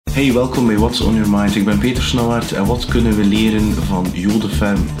Hey, welkom bij What's on Your Mind. Ik ben Peter Snauwaert en wat kunnen we leren van Jo de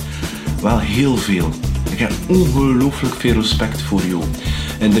Ferm? Wel heel veel. Ik heb ongelooflijk veel respect voor Jo.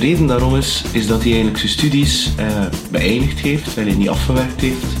 En de reden daarom is dat hij eigenlijk zijn studies beëindigd heeft, hij niet afgewerkt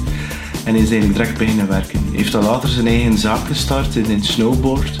heeft. En hij is eigenlijk direct beginnen werken. Hij heeft dan later zijn eigen zaak gestart in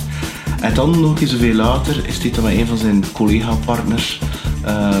snowboard. En dan nog eens zoveel later is hij dan met een van zijn collega-partners,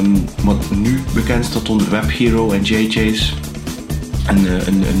 wat nu bekend staat onder Web Hero en JJ's,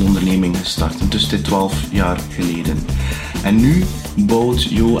 een onderneming gestart. Dus dit 12 jaar geleden. En nu bouwt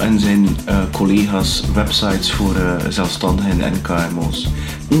Jo en zijn collega's websites voor zelfstandigen en KMO's.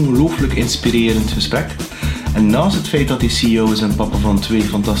 Ongelooflijk inspirerend gesprek. En naast het feit dat hij CEO is en papa van 2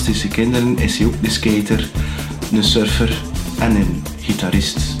 fantastische kinderen, is hij ook een skater, een surfer en een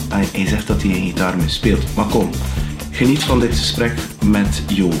gitarist. Hij zegt dat hij een gitaar mee speelt. Maar kom, geniet van dit gesprek met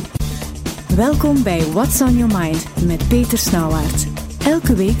Jo. Welkom bij What's on Your Mind met Peter Snauwaert.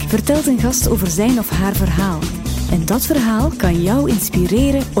 Elke week vertelt een gast over zijn of haar verhaal. En dat verhaal kan jou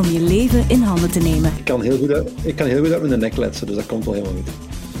inspireren om je leven in handen te nemen. Ik kan heel goed uit mijn nek letsen, dus dat komt wel helemaal goed.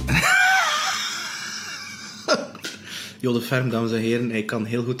 Jo de Ferm, dames en heren, hij kan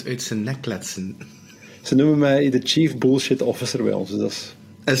heel goed uit zijn nek kletsen. Ze noemen mij de Chief Bullshit Officer bij ons, dus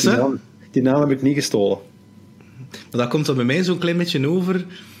dat is die naam heb ik niet gestolen. Maar dat komt dan bij mij zo'n klein beetje over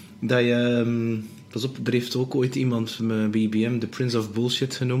dat je... Pas op, er heeft ook ooit iemand bij IBM de Prince of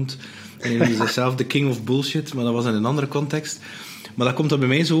Bullshit genoemd. En hij noemde zichzelf de King of Bullshit, maar dat was in een andere context. Maar dat komt dan bij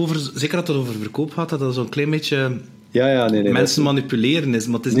mij zo over, zeker dat het over verkoop gaat, dat dat zo'n klein beetje mensen manipuleren is.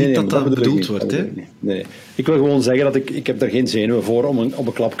 Maar het is niet dat bedoeld wordt. Nee. Ik wil gewoon zeggen dat ik heb daar geen zenuwen voor om op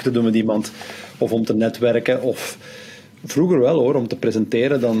een klapje te doen met iemand, of om te netwerken, of... Vroeger wel hoor, om te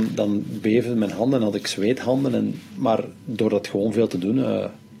presenteren, dan beven mijn handen en had ik zweethanden. Maar door dat gewoon veel te doen,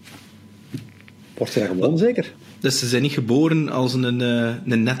 word je dat gewoon zeker. Dus ze zijn niet geboren als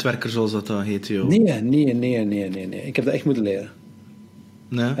een netwerker, zoals dat dan heet, joh? Nee. Ik heb dat echt moeten leren.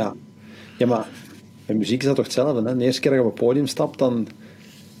 Nee? Ja, maar bij muziek is dat toch hetzelfde, hè? De eerste keer dat je op het podium stapt, dan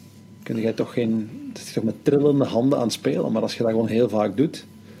kun je toch toch met trillende handen aan het spelen. Maar als je dat gewoon heel vaak doet,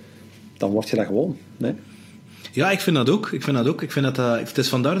 dan word je dat gewoon, nee? Ja, ik vind dat ook. Het is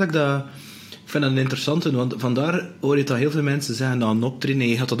vandaar dat ik vind dat een interessante, want vandaar hoor je dat heel veel mensen zeggen na een optreden, en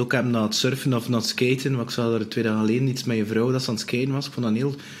je gaat dat ook hebben na het surfen of na het skaten, want ik zag er 2 dagen geleden iets met je vrouw dat ze aan het skaten was. Ik vond dat een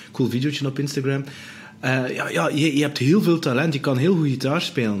heel cool videootje op Instagram. Je hebt heel veel talent, je kan heel goed gitaar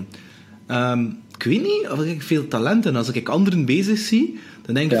spelen. Ik weet niet of ik veel talent heb. Als ik anderen bezig zie,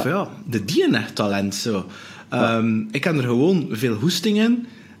 dan denk ik van die hebben echt talent. Zo. Ik heb er gewoon veel hoesting in.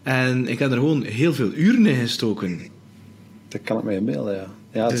 En ik heb er gewoon heel veel uren in gestoken. Dat kan ik me inbeelden, ja.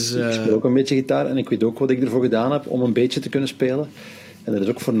 Ja, dus, ik speel ook een beetje gitaar en ik weet ook wat ik ervoor gedaan heb om een beetje te kunnen spelen. En er is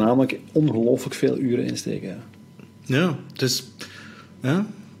ook voornamelijk ongelooflijk veel uren in steken. Ja, dus... Ja.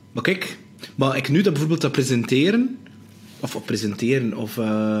 Maar kijk, maar ik nu dat bijvoorbeeld dat presenteren... Of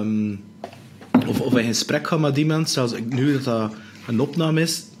in gesprek gaan met iemand, zoals nu dat een opname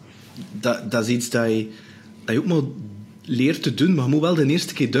is, dat is iets dat je ook maar... leert te doen, maar je moet wel de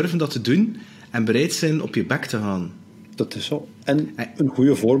eerste keer durven dat te doen en bereid zijn op je bek te gaan. Dat is zo. En een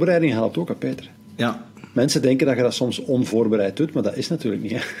goede voorbereiding helpt ook, hè, Peter. Ja. Mensen denken dat je dat soms onvoorbereid doet, maar dat is natuurlijk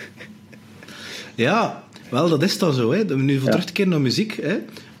niet. Hè. Ja, wel, dat is dan zo. Hè. Nu voor terug te keren naar muziek. Hè.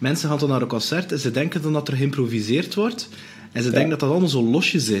 Mensen gaan dan naar een concert en ze denken dan dat er geïmproviseerd wordt. En ze denken dat dat allemaal zo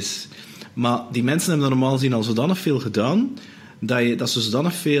losjes is. Maar die mensen hebben dat normaal gezien al zodanig veel gedaan... Dat ze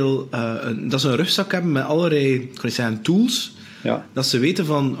zodanig veel... dat ze een rugzak hebben met allerlei tools. Ja. Dat ze weten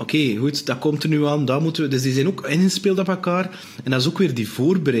van... Oké, goed, dat komt er nu aan, dat moeten we... Dus die zijn ook ingespeeld op elkaar. En dat is ook weer die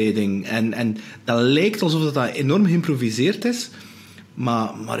voorbereiding. En dat lijkt alsof dat enorm geïmproviseerd is.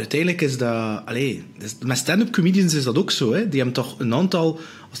 Maar uiteindelijk is dat... Met stand-up comedians is dat ook zo. Hè. Die hebben toch een aantal...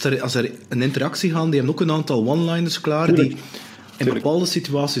 Als er een interactie gaat, die hebben ook een aantal one-liners klaar. Tuurlijk. Die in bepaalde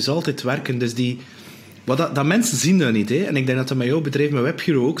situaties altijd werken. Dus die... Dat mensen zien dat niet. Hè. En ik denk dat met jouw bedrijf, met Web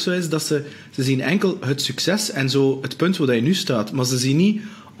Hero ook zo is, dat ze zien enkel het succes en zo het punt waar je nu staat. Maar ze zien niet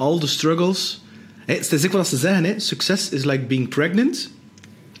al de struggles. Hè, het is ook wat ze zeggen. Hè. Success is like being pregnant.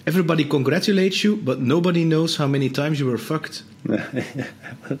 Everybody congratulates you, but nobody knows how many times you were fucked.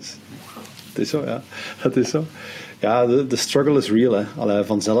 Het is zo, ja. Het is zo. Ja, de struggle is real. Hè. Allee,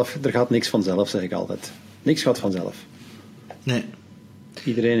 vanzelf, er gaat niks vanzelf, zeg ik altijd. Niks gaat vanzelf. Nee.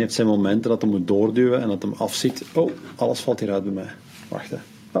 Iedereen heeft zijn momenten dat hij moet doorduwen en dat hem afziet. Oh, alles valt hieruit bij mij. Wacht, hè.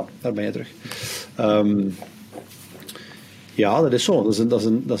 Oh, daar ben je terug. Ja, dat is zo. Dat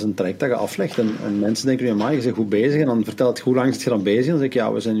is een traject dat je aflegt. En mensen denken nu, je bent goed bezig. En dan vertelt hoe lang zit je dan bezig? En dan zeg ik,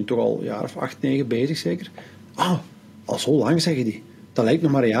 ja, we zijn nu toch al een jaar of 8, 9 bezig, zeker? Ah, al zo lang, zeggen die. Dat lijkt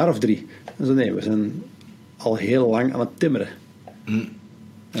nog maar een jaar of 3. En zo, nee, we zijn al heel lang aan het timmeren.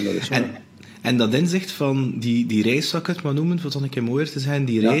 En dat is zo. En dat inzicht van die reis, zou ik het maar noemen, wat dan een keer mooier te zijn,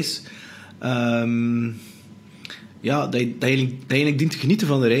 die reis... dat je eigenlijk dient te genieten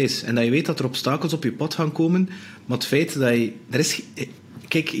van de reis. En dat je weet dat er obstakels op je pad gaan komen. Maar het feit dat je...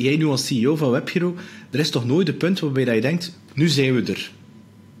 Kijk, jij nu als CEO van WebHero, er is toch nooit een punt waarbij dat je denkt, nu zijn we er.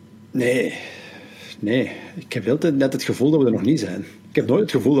 Nee. Ik heb altijd net het gevoel dat we er nog niet zijn. Ik heb nooit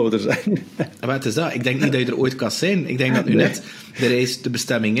het gevoel dat we er zijn. Maar het is dat. Ik denk niet dat je er ooit kan zijn. Ik denk dat nu net de reis de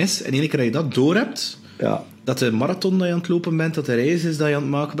bestemming is. En één keer dat je dat doorhebt, dat de marathon dat je aan het lopen bent, dat de reis is dat je aan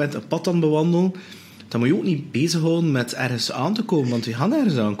het maken bent, een pad aan het bewandelen, dan moet je ook niet bezighouden met ergens aan te komen, want je gaat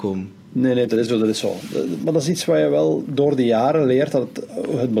ergens aankomen. Nee, dat is zo. Maar dat is iets wat je wel door de jaren leert, dat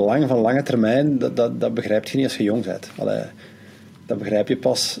het belang van lange termijn, dat begrijp je niet als je jong bent. Dat begrijp je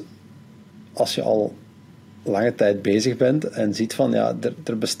pas als je al lange tijd bezig bent en ziet van,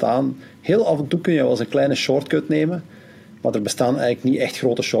 er bestaan... Heel af en toe kun je wel eens een kleine shortcut nemen, maar er bestaan eigenlijk niet echt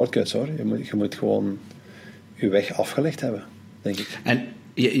grote shortcuts, hoor. Je moet gewoon je weg afgelegd hebben, denk ik. En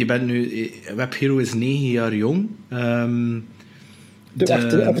je bent nu... WebHero is 9 jaar jong.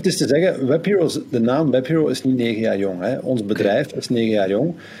 Even het is te zeggen, de naam WebHero is niet 9 jaar jong. Hè. Ons bedrijf is 9 jaar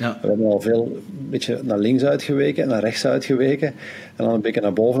jong. Ja. We hebben al een beetje naar links uitgeweken en naar rechts uitgeweken. En dan een beetje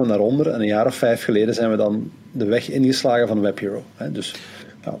naar boven en naar onder. En een jaar of 5 geleden zijn we dan de weg ingeslagen van WebHero. Hè. Dus,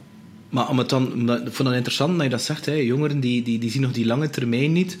 ja. Maar ik vond het interessant dat je dat zegt. Hè. Jongeren die zien nog die lange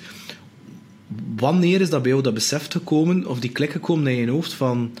termijn niet. Wanneer is dat bij jou dat besef gekomen, of die klik gekomen in je hoofd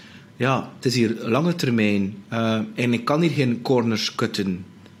van... Ja, het is hier lange termijn. En ik kan hier geen corners cutten.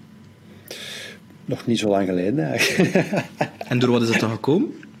 Nog niet zo lang geleden, eigenlijk. En door wat is dat dan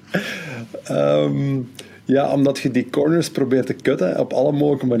gekomen? Omdat je die corners probeert te cutten op alle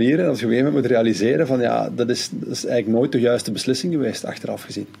mogelijke manieren. En als je op een gegeven moment moet realiseren van dat is eigenlijk nooit de juiste beslissing geweest, achteraf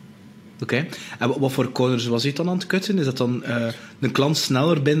gezien. Oké. En wat voor corners was je dan aan het cutten? Is dat dan een klant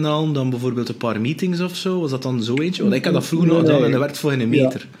sneller binnenhalen dan bijvoorbeeld een paar meetings of zo? Was dat dan zo eentje? Want ik heb dat vroeger nog gedaan en dat werkt voor geen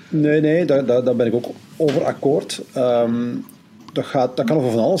meter. Ja. Nee, daar ben ik ook over akkoord. Dat kan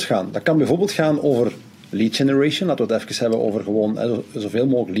over van alles gaan. Dat kan bijvoorbeeld gaan over lead generation. Laten we het even hebben over gewoon zoveel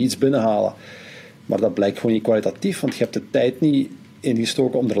mogelijk leads binnenhalen. Maar dat blijkt gewoon niet kwalitatief, want je hebt de tijd niet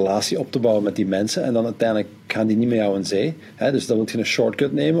ingestoken om de relatie op te bouwen met die mensen en dan uiteindelijk gaan die niet met jou in zee. Dus dan moet je een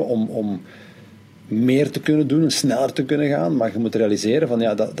shortcut nemen om meer te kunnen doen en sneller te kunnen gaan, maar je moet realiseren van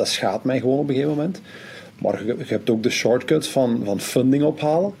dat schaadt mij gewoon op een gegeven moment. Maar je hebt ook de shortcuts van funding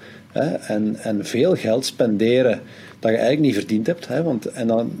ophalen en veel geld spenderen dat je eigenlijk niet verdiend hebt. En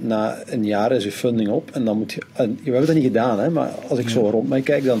dan na een jaar is je funding op en dan moet je... we hebben dat niet gedaan, maar als ik zo rond mij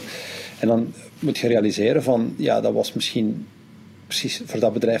kijk, dan moet je realiseren van dat was misschien precies voor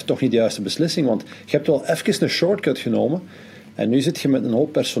dat bedrijf toch niet de juiste beslissing, want je hebt wel even een shortcut genomen en nu zit je met een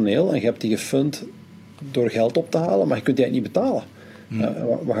hoop personeel en je hebt die gefund door geld op te halen, maar je kunt die eigenlijk niet betalen.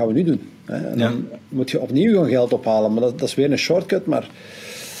 Wat gaan we nu doen? En dan moet je opnieuw gaan geld ophalen, maar dat is weer een shortcut, maar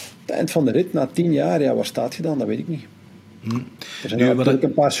het eind van de rit, na 10 jaar, waar staat je dan? Dat weet ik niet. Er zijn natuurlijk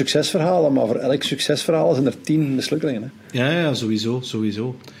een paar succesverhalen, maar voor elk succesverhaal zijn er 10 mislukkelingen. Hè? Ja,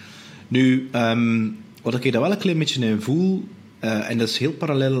 sowieso. Nu, wat ik daar wel een klein beetje in voel, en dat is heel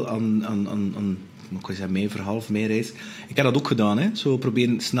parallel aan mijn verhaal of mijn reis. Ik heb dat ook gedaan, hè? Zo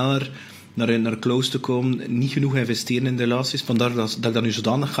proberen sneller naar close te komen, niet genoeg investeren in de relaties. Vandaar dat ik dat nu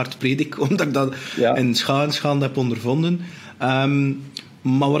zodanig hard predik, omdat ik dat in schade heb ondervonden.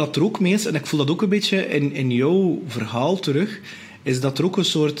 Maar wat er ook mee is, en ik voel dat ook een beetje in jouw verhaal terug, is dat er ook een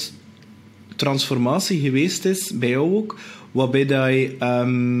soort transformatie geweest is, bij jou ook, waarbij dat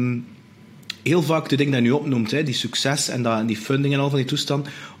je heel vaak de dingen die je nu opnoemt, die succes en die funding en al van die toestand,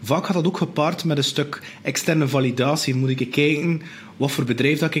 vaak gaat dat ook gepaard met een stuk externe validatie. Moet ik kijken wat voor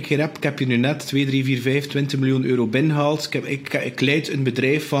bedrijf dat ik hier heb. Ik heb hier nu net 2, 3, 4, 5, 20 miljoen euro binnengehaald. Ik leid een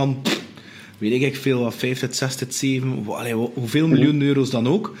bedrijf van, weet ik veel, wat 5, 6, 7, hoeveel miljoen euro's dan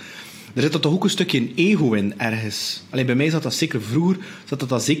ook. Er zit toch ook een stukje ego in, ergens. Bij mij zat dat zeker vroeger, zat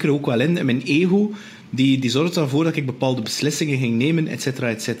dat zeker ook wel in. En mijn ego, die zorgde ervoor dat ik bepaalde beslissingen ging nemen, et cetera,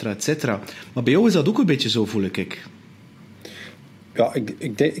 et cetera, et cetera. Maar bij jou is dat ook een beetje zo, voel ik. Ja,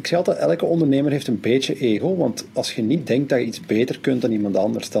 ik zeg altijd, elke ondernemer heeft een beetje ego, want als je niet denkt dat je iets beter kunt dan iemand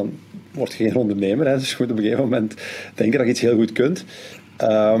anders, dan word je geen ondernemer. Hè. Dus je moet op een gegeven moment denken dat je iets heel goed kunt.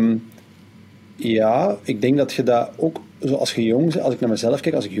 Ik denk dat je dat ook, zoals je jong bent, als ik naar mezelf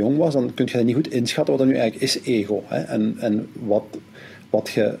kijk, als ik jong was, dan kun je dat niet goed inschatten wat dat nu eigenlijk is, ego. Hè. En wat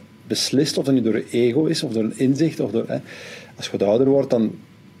je beslist, of dat nu door een ego is, of door een inzicht, of door... Als je wat ouder wordt, dan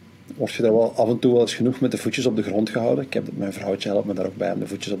word je daar wel af en toe wel eens genoeg met de voetjes op de grond gehouden. Mijn vrouwtje helpt me daar ook bij om de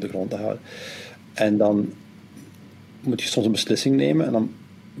voetjes op de grond te houden. En dan moet je soms een beslissing nemen en dan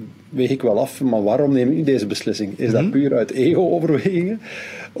weeg ik wel af, maar waarom neem ik niet deze beslissing? Is dat puur uit ego-overwegingen?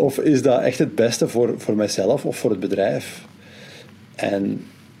 Of is dat echt het beste voor mijzelf of voor het bedrijf? En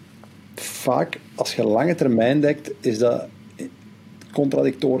vaak, als je lange termijn denkt, is dat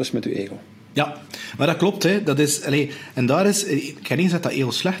contradictorisch met je ego. Ja, maar dat klopt. Hè. Dat is, en daar is... Ik ga niet zeggen dat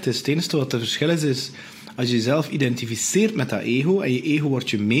ego slecht is. Het enige wat het verschil is als je jezelf identificeert met dat ego en je ego wordt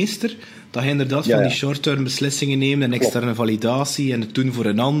je meester, dat je inderdaad van die short-term beslissingen neemt en externe validatie en het doen voor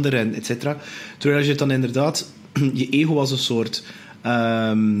een ander, en et cetera. Terwijl als je dan inderdaad je ego als een soort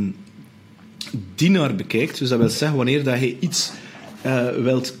dienaar bekijkt, dus dat wil zeggen, wanneer dat je iets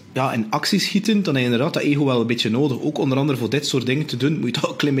wilt in actie schieten, dan heb je inderdaad dat ego wel een beetje nodig. Ook onder andere voor dit soort dingen te doen, moet je toch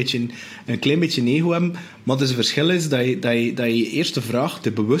een klein beetje ego hebben. Maar het verschil is dat je eerst de vraag,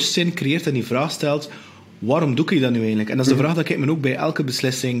 de bewustzijn creëert en die vraag stelt, waarom doe ik dat nu eigenlijk? En dat is de vraag dat ik me ook bij elke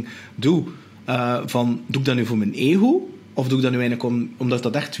beslissing doe. Doe ik dat nu voor mijn ego? Of doe ik dat nu eigenlijk omdat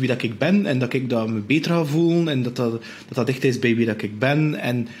dat echt wie dat ik ben en dat ik dat me beter ga voelen en dat echt is bij wie dat ik ben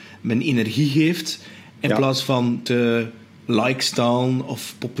en mijn energie geeft, in plaats van te like staan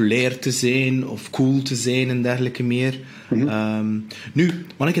of populair te zijn of cool te zijn en dergelijke meer. Nu,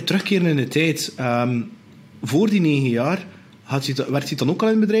 wanneer ik terugkeren in de tijd, voor die 9 jaar, werkte je dan ook al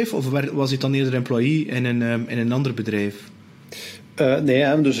in een bedrijf of was je dan eerder employee in een ander bedrijf?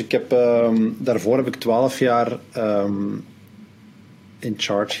 Nee, dus daarvoor heb ik 12 jaar in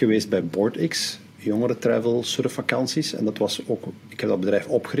charge geweest bij BoardX, jongeren travel surfvakanties. En dat was ook, ik heb dat bedrijf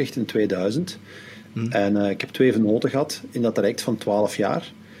opgericht in 2000. En ik heb 2 vernoten gehad in dat traject van 12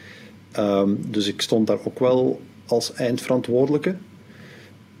 jaar. Dus ik stond daar ook wel als eindverantwoordelijke.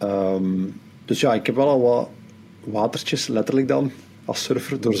 Dus ja, ik heb wel al wat watertjes, letterlijk dan, als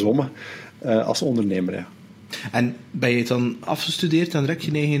surfer doorzwommen, als ondernemer, ja. En ben je dan afgestudeerd en direct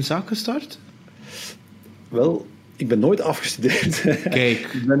je eigen zaak gestart? Wel, ik ben nooit afgestudeerd. Kijk.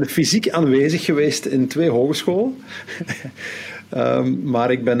 Ik ben fysiek aanwezig geweest in 2 hogescholen.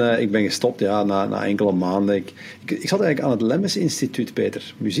 Maar ik ben gestopt na enkele maanden. Ik zat eigenlijk aan het Lemmens Instituut,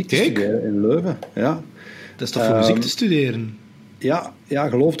 Peter. Muziek te studeren in Leuven. Ja. Dat is toch voor muziek te studeren? Ja,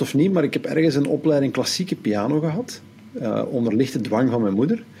 geloof het of niet, maar ik heb ergens een opleiding klassieke piano gehad. Onder lichte dwang van mijn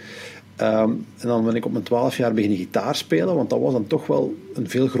moeder. En dan ben ik op mijn 12 jaar beginnen gitaar spelen, want dat was dan toch wel een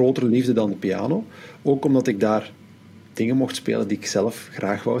veel grotere liefde dan de piano. Ook omdat ik daar dingen mocht spelen die ik zelf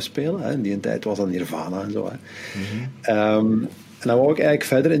graag wou spelen. Hè. In die tijd was dat Nirvana en zo. Hè. En dan wou ik eigenlijk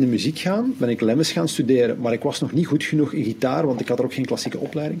verder in de muziek gaan. Ben ik Lemmens gaan studeren, maar ik was nog niet goed genoeg in gitaar, want ik had er ook geen klassieke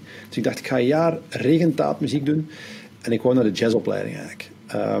opleiding. Dus ik dacht, ik ga een jaar regentaatmuziek doen. En ik wou naar de jazzopleiding eigenlijk.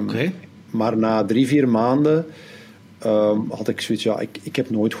 Maar na 3-4 maanden had ik zoiets, ik heb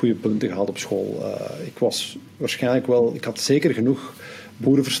nooit goede punten gehad op school. Ik was waarschijnlijk wel, ik had zeker genoeg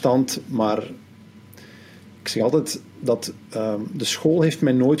boerenverstand, maar ik zeg altijd dat de school heeft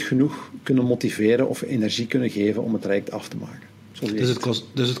mij nooit genoeg kunnen motiveren of energie kunnen geven om het traject af te maken.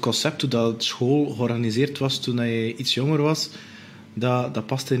 Dus het concept hoe dat school georganiseerd was toen je iets jonger was, dat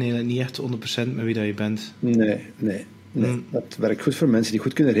past eigenlijk niet echt 100% met wie dat je bent? Nee. Dat werkt goed voor mensen die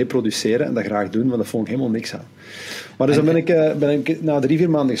goed kunnen reproduceren en dat graag doen, maar dat vond ik helemaal niks aan. Maar dus dan ben ik na 3-4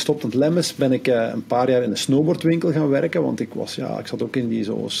 maanden gestopt aan het Lemmens, ben ik een paar jaar in een snowboardwinkel gaan werken, want ik zat ook in die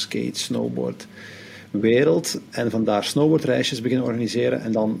zo skate, snowboard wereld en vandaar snowboardreisjes beginnen organiseren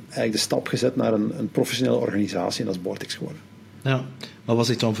en dan eigenlijk de stap gezet naar een professionele organisatie en dat is BoardX geworden. Ja, maar was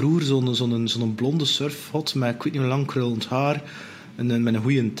het dan vroeger zo'n blonde surfhot met ik weet niet hoe lang krullend haar en met een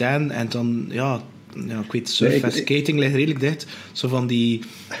goede tan en dan ik weet, surf en skating ligt redelijk dicht. Zo van die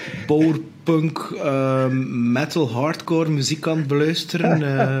powerpunk, metal, hardcore muziek aan het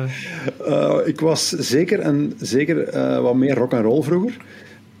beluisteren. Ik was zeker wat meer rock'n'roll vroeger.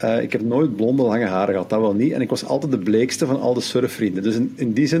 Ik heb nooit blonde, lange haren gehad, dat wel niet. En ik was altijd de bleekste van al de surfvrienden. Dus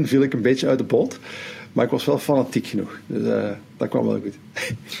in die zin viel ik een beetje uit de boot. Maar ik was wel fanatiek genoeg. Dus dat kwam wel goed.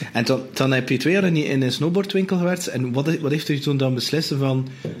 En dan heb je 2 jaar in een snowboardwinkel gewerkt. En wat heeft u toen dan beslissen van...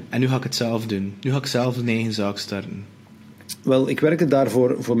 En nu ga ik het zelf doen. Nu ga ik zelf een eigen zaak starten. Wel, ik werkte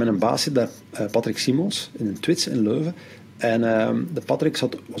daarvoor voor mijn baas, Patrick Simons, in een Twits in Leuven. En de Patrick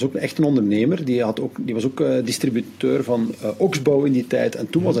was ook echt een ondernemer. Die was ook distributeur van Oxbow in die tijd. En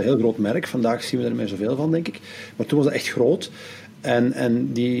toen was dat een heel groot merk. Vandaag zien we er niet meer zoveel van, denk ik. Maar toen was dat echt groot. En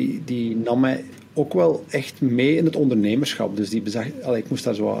die nam mij ook wel echt mee in het ondernemerschap. Dus die bezag, ik moest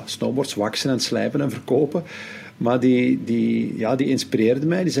daar zo snowboards waksen en slijpen en verkopen. Maar die inspireerde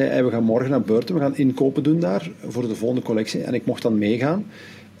mij. Die zei, we gaan morgen naar Beurten, we gaan inkopen doen daar voor de volgende collectie. En ik mocht dan meegaan.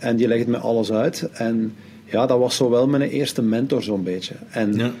 En die legde me alles uit. En ja, dat was zo wel mijn eerste mentor zo'n beetje.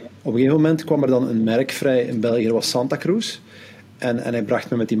 En op een gegeven moment kwam er dan een merk vrij in België, dat was Santa Cruz. En hij bracht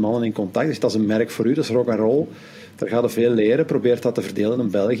me met die mannen in contact. Dus dat is een merk voor u, dat is rock and roll. Daar ga je veel leren. Probeer dat te verdelen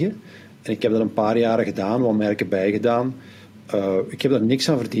in België. En ik heb dat een paar jaren gedaan, wat merken bijgedaan. Ik heb daar niks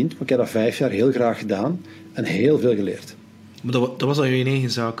aan verdiend, maar ik heb dat 5 jaar heel graag gedaan en heel veel geleerd. Maar dat was dan je eigen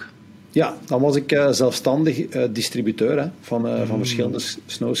zaak? Ja, dan was ik zelfstandig distributeur van verschillende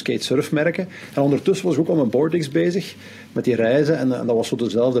snowskate surfmerken. En ondertussen was ik ook al met Boardix bezig, met die reizen. En dat was zo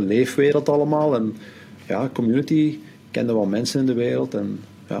dezelfde leefwereld allemaal. En ja, community, kende wat mensen in de wereld. En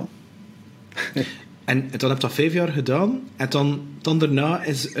ja... En dan heb je dat 5 jaar gedaan. En dan daarna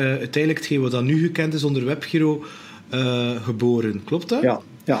is uiteindelijk hetgeen wat dan nu gekend is onder WebGiro geboren. Klopt dat? Ja.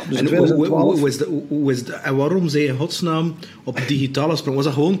 Dus en in 2012... hoe is dat? En waarom zei je in godsnaam op digitale sprong? Was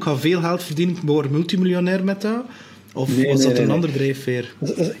dat gewoon, ik ga veel geld verdienen, ik word multimiljonair met dat? Of was dat een ander drijfveer?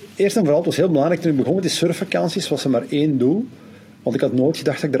 Eerst en vooral, het was heel belangrijk toen ik begon met die surfvakanties, was er maar 1 doel. Want ik had nooit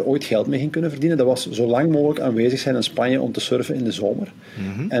gedacht dat ik daar ooit geld mee ging kunnen verdienen. Dat was zo lang mogelijk aanwezig zijn in Spanje om te surfen in de zomer.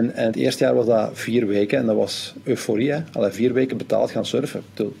 Mm-hmm. En het eerste jaar was dat 4 weken en dat was euforie. Hè? 4 weken betaald gaan surfen.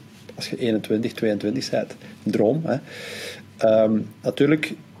 Als je 21, 22 bent, een droom. Hè?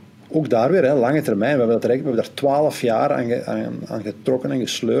 Natuurlijk, ook daar weer, lange termijn. We hebben daar 12 jaar aan getrokken en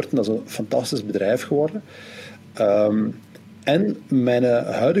gesleurd. En dat is een fantastisch bedrijf geworden. En mijn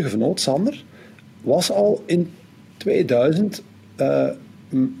huidige vernoot, Sander, was al in 2000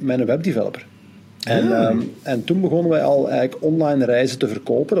 mijn webdeveloper. En toen begonnen wij al eigenlijk online reizen te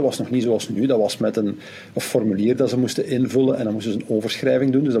verkopen. Dat was nog niet zoals nu. Dat was met een formulier dat ze moesten invullen en dan moesten ze een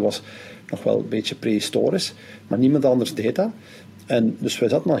overschrijving doen. Dus dat was nog wel een beetje prehistorisch. Maar niemand anders deed dat. En dus wij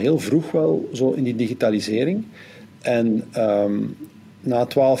zaten al heel vroeg wel zo in die digitalisering. En na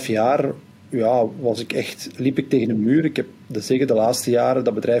 12 jaar liep ik tegen een muur. Ik heb zeker de laatste jaren,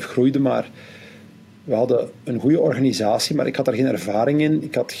 dat bedrijf groeide maar. We hadden een goede organisatie, maar ik had daar geen ervaring in.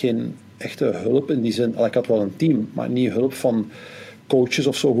 Ik had geen echte hulp in die zin. Ik had wel een team, maar niet hulp van coaches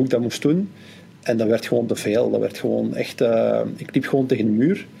of zo, hoe ik dat moest doen. En dat werd gewoon te veel. Dat werd gewoon echt... ik liep gewoon tegen een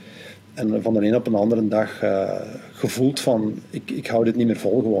muur. En van de een op een andere dag gevoeld van... Ik hou dit niet meer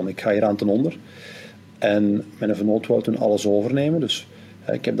vol gewoon. Ik ga hier aan ten onder. En mijn vernoot wou toen alles overnemen. Dus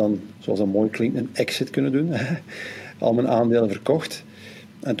ik heb dan, zoals dat mooi klinkt, een exit kunnen doen. Al mijn aandelen verkocht.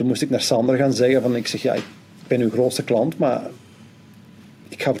 En toen moest ik naar Sander gaan zeggen van... Ik ben uw grootste klant, maar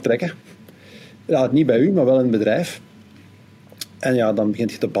ik ga vertrekken. Ja, niet bij u, maar wel in het bedrijf. En ja, dan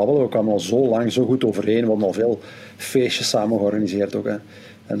begint je te babbelen. We kwamen al zo lang, zo goed overeen. We hadden al veel feestjes samen georganiseerd ook. Hè.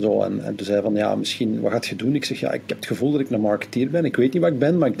 En zo. En toen zei hij van, ja, misschien, wat gaat je doen? Ik zeg, ja, ik heb het gevoel dat ik een marketeer ben. Ik weet niet wat ik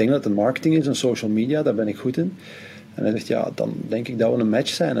ben, maar ik denk dat het marketing is en social media. Daar ben ik goed in. En hij zegt, ja, dan denk ik dat we een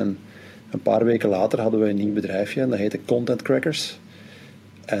match zijn. En een paar weken later hadden we een nieuw bedrijfje. En dat heette Content Crackers.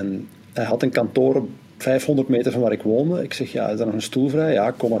 En hij had een kantoor op 500 meter van waar ik woonde. Ik zeg, ja, is er nog een stoel vrij?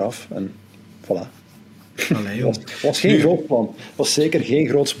 Ja, kom maar af. En voilà. Het was geen groot plan. Het was zeker geen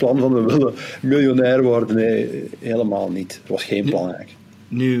groot plan van we willen miljonair worden. Nee, helemaal niet. Het was geen plan eigenlijk.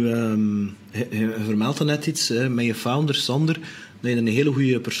 Nu, je vermeldt er net iets met je founder Sander, dat je een hele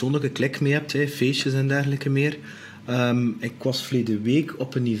goede persoonlijke klik mee hebt, feestjes en dergelijke meer. Ik was verleden week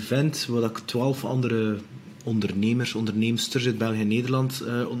op een event waar ik 12 andere onderneemsters uit België en Nederland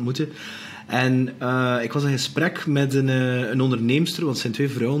ontmoette. En ik was in gesprek met een onderneemster, want het zijn 2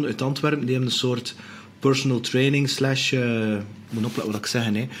 vrouwen uit Antwerpen, die hebben een soort personal training / moet opletten wat ik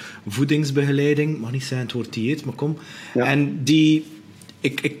zeg, voedingsbegeleiding, mag niet zijn het woord dieet, maar kom. Ja. En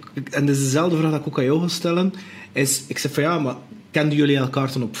en dat is dezelfde vraag dat ik ook aan jou ga stellen, ik zeg van ja, maar kenden jullie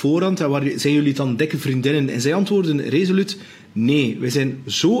elkaar dan op voorhand en zijn jullie dan dikke vriendinnen? En zij antwoorden resoluut, nee, wij zijn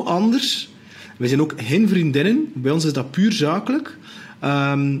zo anders. Wij zijn ook geen vriendinnen, bij ons is dat puur zakelijk.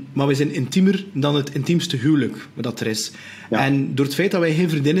 Maar wij zijn intiemer dan het intiemste huwelijk dat er is. Ja. En door het feit dat wij geen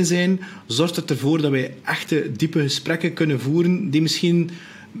vriendinnen zijn, zorgt het ervoor dat wij echte diepe gesprekken kunnen voeren die misschien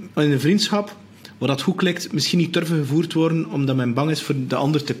in een vriendschap, waar dat goed klikt, misschien niet durven gevoerd worden omdat men bang is voor de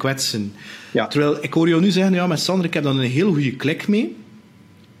ander te kwetsen. Ja. Terwijl ik hoor jou nu zeggen, ja, met Sander, ik heb dan een heel goede klik mee.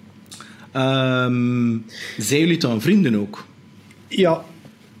 Zijn jullie dan vrienden ook? Ja.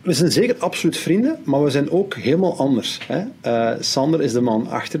 We zijn zeker absoluut vrienden, maar we zijn ook helemaal anders. Hè? Sander is de man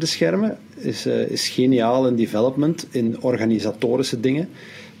achter de schermen, is geniaal in development, in organisatorische dingen.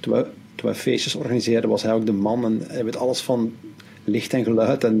 Toen wij feestjes organiseerden, was hij ook de man en hij weet alles van licht en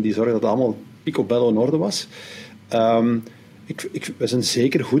geluid en die zorgde dat het allemaal picobello in orde was. We zijn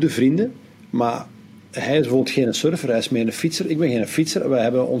zeker goede vrienden, maar hij is bijvoorbeeld geen surfer, hij is meer een fietser. Ik ben geen fietser, wij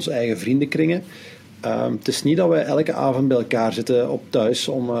hebben onze eigen vriendenkringen. Het is niet dat wij elke avond bij elkaar zitten op thuis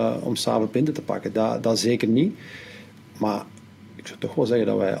om samen pinten te pakken. Dat zeker niet. Maar ik zou toch wel zeggen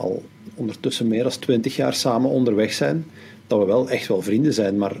dat wij al ondertussen meer dan 20 jaar samen onderweg zijn. Dat we wel echt wel vrienden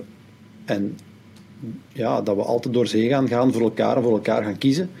zijn. En ja, dat we altijd door zee gaan voor elkaar en voor elkaar gaan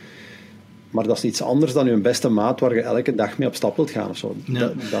kiezen. Maar dat is iets anders dan je beste maat waar je elke dag mee op stap wilt gaan of zo.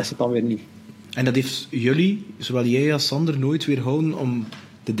 Ja. Dat is het dan weer niet. En dat heeft jullie, zowel jij als Sander, nooit weerhouden om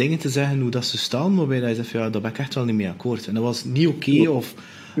de dingen te zeggen hoe dat ze staan, waarbij dat je zegt, ja, daar ben ik echt wel niet mee akkoord. En dat was niet oké, of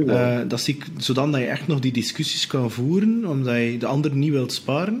dat zie ik, zodat je echt nog die discussies kan voeren, omdat je de ander niet wilt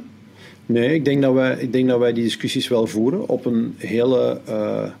sparen? Nee, ik denk dat wij die discussies wel voeren op een hele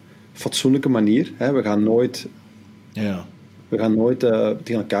fatsoenlijke manier. Hè. We gaan nooit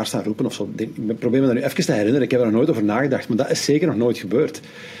tegen elkaar staan roepen of zo. Ik probeer me dat nu even te herinneren. Ik heb er nog nooit over nagedacht, maar dat is zeker nog nooit gebeurd.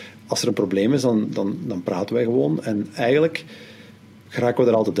 Als er een probleem is, dan praten wij gewoon. En eigenlijk geraken we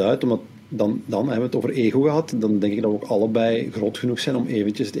er altijd uit, omdat dan hebben we het over ego gehad. Dan denk ik dat we ook allebei groot genoeg zijn om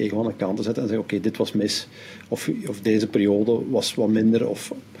eventjes het ego aan de kant te zetten en zeggen, oké, dit was mis. Of deze periode was wat minder.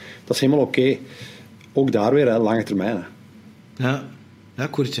 Dat is helemaal oké. Ook daar weer, lange termijn. Hè. Ja,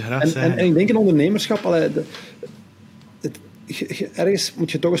 ik hoor het je graag zeggen. En ik denk in ondernemerschap, ergens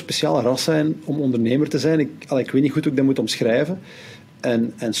moet je toch een speciale ras zijn om ondernemer te zijn. Ik weet niet goed hoe ik dat moet omschrijven.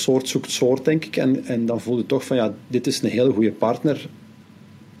 En soort zoekt soort, denk ik. En dan voel je toch van, ja, dit is een hele goede partner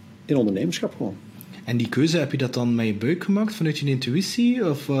in ondernemerschap gewoon. En die keuze, heb je dat dan met je buik gemaakt, vanuit je intuïtie?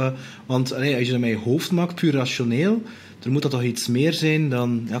 Want als je dat met je hoofd maakt, puur rationeel, dan moet dat toch iets meer zijn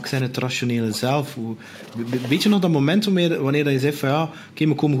dan, ik zei het rationele zelf. Weet je nog dat moment wanneer je zegt van, ja, oké,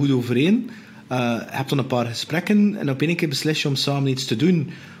 we komen goed overeen. Je hebt dan een paar gesprekken en op één keer beslis je om samen iets te doen.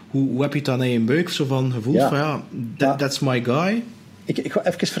 Hoe heb je het dan in je buik zo van gevoel van, that's my guy? Ik ga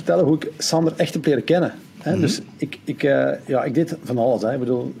even vertellen hoe ik Sander echt heb leren kennen. Hè? Mm-hmm. Dus ik deed van alles. Hè? Ik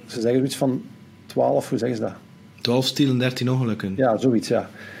bedoel, ze zeggen iets van 12, hoe zeggen ze dat? 12 stielen, 13 ongelukken. Ja, zoiets, ja.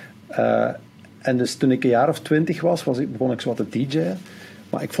 En dus toen ik een jaar of 20 begon ik zo wat te DJ'en.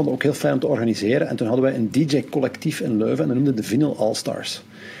 Maar ik vond het ook heel fijn om te organiseren. En toen hadden wij een DJ-collectief in Leuven en dat noemde de Vinyl All-Stars.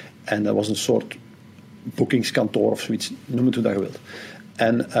 En dat was een soort boekingskantoor of zoiets, noem het hoe dat je wilt.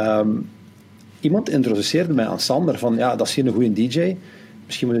 En iemand introduceerde mij aan Sander van, ja, dat is hier een goede DJ.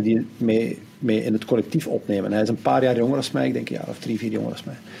 Misschien moeten die mee in het collectief opnemen. En hij is een paar jaar jonger dan mij, ik denk een jaar of 3, 4 jonger dan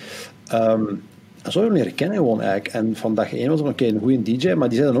mij. En zo hebben we leren kennen gewoon eigenlijk. En van dag 1 was het oké, een goede DJ, maar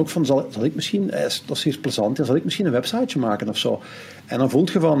die zei dan ook van, zal ik misschien, dat is hier plezant, zal ik misschien een websiteje maken of zo. En dan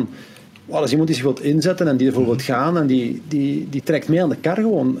voelt je van, dat is iemand die zich wilt inzetten en die ervoor wilt gaan en die trekt mee aan de kar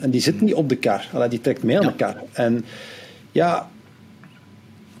gewoon. En die zit niet op de kar, die trekt mee aan de kar. En ja,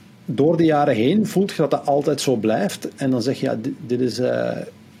 door de jaren heen voelt je dat altijd zo blijft. En dan zeg je, ja, dit is...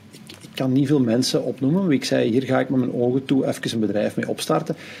 ik kan niet veel mensen opnoemen. Wie ik zei, hier ga ik met mijn ogen toe even een bedrijf mee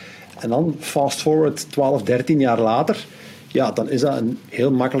opstarten. En dan fast forward 12, 13 jaar later, ja, dan is dat een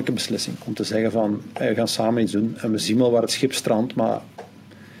heel makkelijke beslissing. Om te zeggen van, we gaan samen iets doen. En we zien wel waar het schip strandt, maar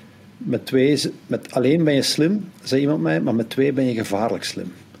met alleen ben je slim, zei iemand mij, maar met 2 ben je gevaarlijk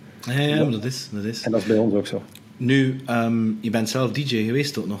slim. Ja, dat is. En dat is bij ons ook zo. Nu, je bent zelf DJ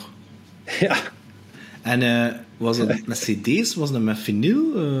geweest ook nog. Ja. En was het met cd's? Was het met vinyl?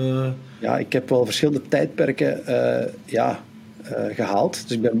 Ja, ik heb wel verschillende tijdperken gehaald.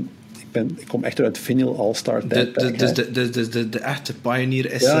 Dus ik kom echt uit vinyl all-star tijdperk. Dus de echte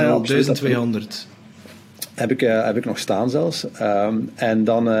Pioneer SL 1200. Heb ik nog staan zelfs. En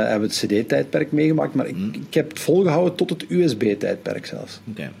dan hebben we het CD-tijdperk meegemaakt. Maar ik heb het volgehouden tot het USB-tijdperk zelfs.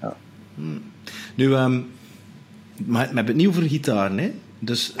 Oké. Ja. Nu, maar we hebben het niet over gitaar, hè?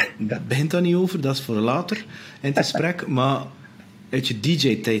 Dus begint daar niet over, dat is voor later in het gesprek. Maar uit je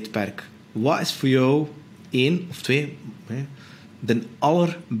DJ-tijdperk, wat is voor jou 1 of 2 de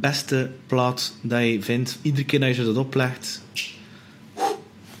allerbeste plaat dat je vindt? Iedere keer dat je dat oplegt,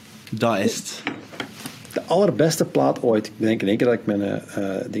 dat is het. De allerbeste plaat ooit. Ik denk in één keer dat ik mijn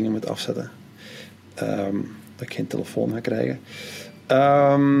dingen moet afzetten. Dat ik geen telefoon ga krijgen.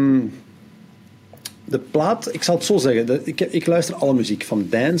 De plaat, ik zal het zo zeggen. Ik luister alle muziek. Van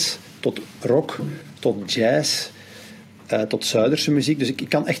dance tot rock, tot jazz, tot Zuiderse muziek. Dus ik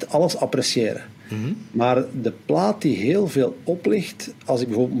kan echt alles appreciëren. Mm-hmm. Maar de plaat die heel veel oplicht, als ik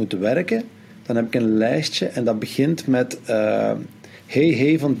bijvoorbeeld moet werken, dan heb ik een lijstje en dat begint met... Hey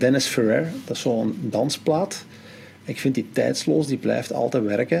Hey van Dennis Ferrer, dat is zo'n dansplaat. Ik vind die tijdsloos, die blijft altijd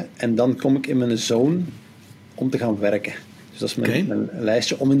werken. En dan kom ik in mijn zone om te gaan werken. Dus dat is mijn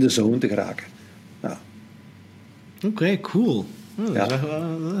lijstje om in de zone te geraken. Ja. Oké, cool. Dat is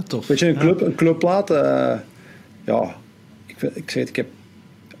echt tof. Weet je, een clubplaat, ik zeg het, ik heb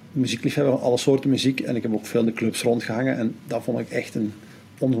muziekliefhebber van alle soorten muziek en ik heb ook veel in de clubs rondgehangen en dat vond ik echt een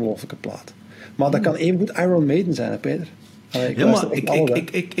ongelooflijke plaat. Maar dat kan even goed Iron Maiden zijn, hè, Peter?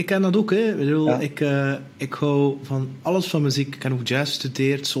 Ik ken dat ook. Hè. Ik bedoel, ik hou van alles van muziek. Ik heb ook jazz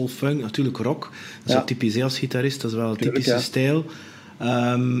gestudeerd, soul, funk, natuurlijk rock. Dat is ook typisch als gitarist, dat is wel een typische stijl.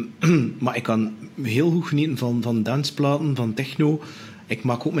 Maar ik kan heel goed genieten van danceplaten, van techno. Ik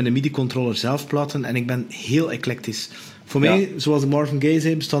maak ook met een MIDI-controller zelf platen en ik ben heel eclectisch. Voor mij, zoals Marvin Gaye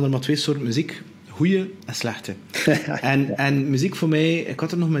zei, bestaan er maar 2 soorten muziek. Goeie en slechte. en muziek voor mij... Ik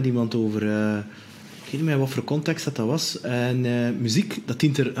had er nog met iemand over... ik weet niet meer wat voor context dat was. En muziek, dat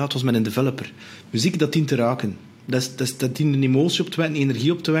dient het was met een developer. Muziek, dat dient te raken. Dat dient een emotie op te wekken,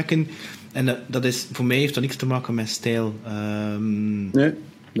 energie op te wekken. En dat is, voor mij heeft dat niks te maken met stijl.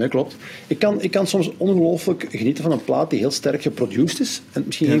 Nee, klopt. Ik kan soms ongelooflijk genieten van een plaat die heel sterk geproduced is en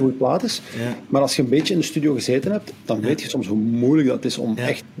misschien geen goede plaat is. Ja. Maar als je een beetje in de studio gezeten hebt, dan weet je soms hoe moeilijk dat is om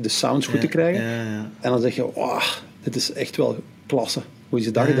echt de sounds goed te krijgen. En dan zeg je, wow, dit is echt wel klasse. Hoe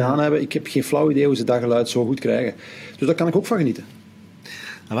ze dat gedaan hebben, ik heb geen flauw idee hoe ze dat geluid zo goed krijgen. Dus daar kan ik ook van genieten.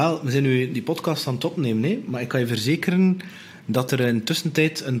 Nou wel, we zijn nu die podcast aan het opnemen, hè? Maar ik kan je verzekeren dat er in de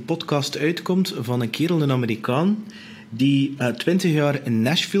tussentijd een podcast uitkomt van een kerel, een Amerikaan, die 20 jaar in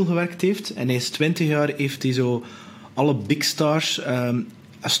Nashville gewerkt heeft. En hij is 20 jaar, heeft hij zo alle big stars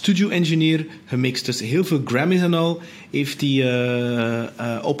als studio-engineer gemixt. Dus heel veel Grammys en al heeft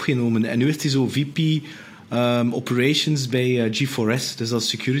hij opgenomen. En nu is hij zo VP Operations bij G4S, dus dat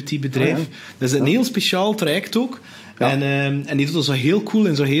security bedrijf. Dat is een heel speciaal traject ook. Ja. En die doet dat zo heel cool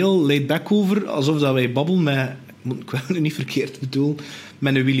en zo heel laid back over, alsof dat wij babbelen met... Ik wil het niet verkeerd bedoelen,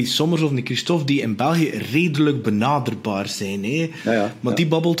 met een Willy Sommers of een Christophe die in België redelijk benaderbaar zijn. Hè? Maar die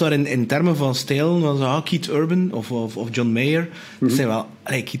babbelt daar in termen van stijl, van Keith Urban of John Mayer. Dat zijn wel,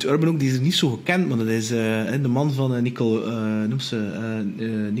 Keith Urban ook, die is niet zo gekend, maar dat is de man van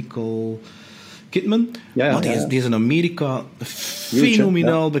Nicole Kidman. Maar die is in Amerika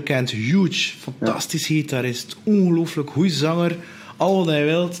fenomenaal bekend, huge, fantastisch gitarist, ongelooflijk goede zanger, al wat hij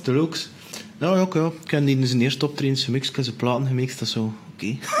wilt, de looks. Ja, ik heb die in zijn eerste optredens gemixt, ik heb zijn platen gemixt, dat is zo,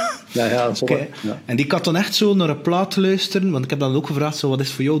 oké. Dat is okay. En die kan dan echt zo naar een plaat luisteren, want ik heb dan ook gevraagd, zo, wat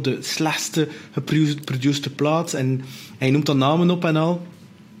is voor jou de slechtste geproduceerde plaat? En hij noemt dan namen op en al.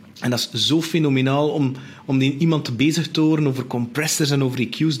 En dat is zo fenomenaal om iemand te bezig te horen over compressors en over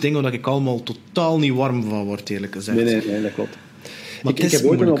EQ's, dingen waar ik allemaal totaal niet warm van word, eerlijk gezegd. Nee, dat klopt. Ik heb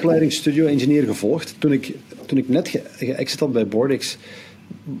ooit een opleiding studio-engineer gevolgd. Toen ik net geëxit had bij Bordix,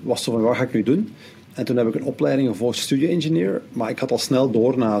 was het zo van, wat ga ik nu doen? En toen heb ik een opleiding gevolgd, studio-engineer, maar ik had al snel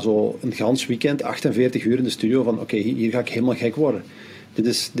door na zo een gans weekend, 48 uur in de studio, van oké, hier ga ik helemaal gek worden.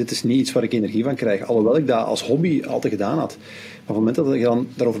 Dit is niet iets waar ik energie van krijg. Alhoewel ik dat als hobby altijd gedaan had. Maar op het moment dat je dan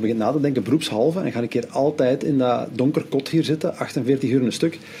daarover begint na te denken, beroepshalve, en ga ik hier altijd in dat donker kot hier zitten, 48 uur in een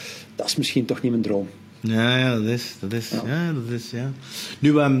stuk, dat is misschien toch niet mijn droom. Ja, dat is.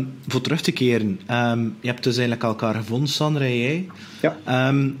 Nu, voor terug te keren, je hebt dus eigenlijk elkaar gevonden, Sandra en jij.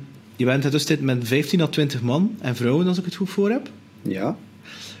 Ja. Je bent dus met 15 à 20 man en vrouwen, als ik het goed voor heb.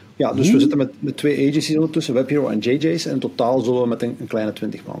 Ja, dus we zitten met 2 agencies ondertussen, WebHero en JJ's, en in totaal zullen we met een kleine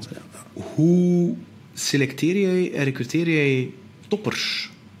 20 man zijn. Ja. Hoe selecteer jij en recruteer jij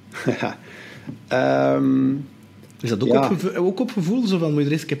toppers? Is dat ook op gevoel? Zo van, moet je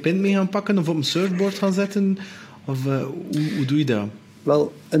er eens een pin mee gaan pakken of op een surfboard gaan zetten? Of hoe doe je dat?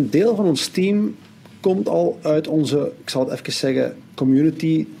 Wel, een deel van ons team komt al uit onze, ik zal het even zeggen,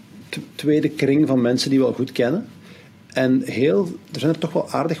 community, tweede kring van mensen die we al goed kennen. En er zijn er toch wel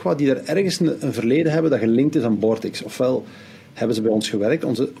aardig wat die er ergens een verleden hebben dat gelinkt is aan Bordix. Ofwel hebben ze bij ons gewerkt.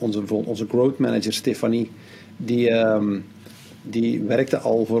 Onze growth manager Stefanie, die werkte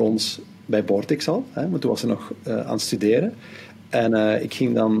al voor ons bij Bordix al, maar toen was ze nog aan het studeren. En ik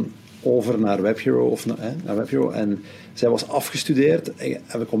ging dan over naar WebHero, naar WebHero, en zij was afgestudeerd. En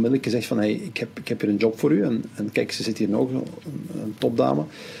heb ik onmiddellijk gezegd van, hey, ik heb hier een job voor u. En kijk, ze zit hier nog, een topdame.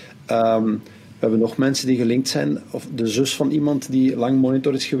 We hebben nog mensen die gelinkt zijn, of de zus van iemand die lang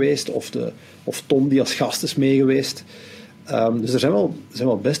monitor is geweest, of Tom die als gast is meegeweest. Dus er zijn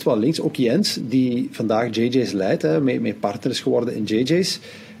wel best wel links. Ook Jens, die vandaag JJ's leidt, mee partner is geworden in JJ's,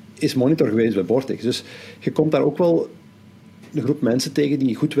 is monitor geweest bij Bordix. Dus je komt daar ook wel een groep mensen tegen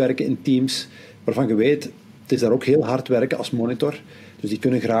die goed werken in teams, waarvan je weet, het is daar ook heel hard werken als monitor. Dus die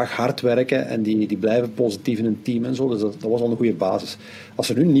kunnen graag hard werken en die blijven positief in een team en zo. Dus dat was al een goede basis. Als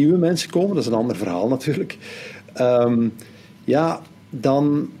er nu nieuwe mensen komen, dat is een ander verhaal natuurlijk.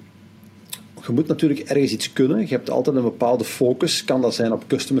 Dan... Je moet natuurlijk ergens iets kunnen. Je hebt altijd een bepaalde focus. Kan dat zijn op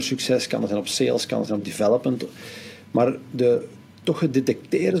customer succes, kan dat zijn op sales, kan dat zijn op development. Maar toch het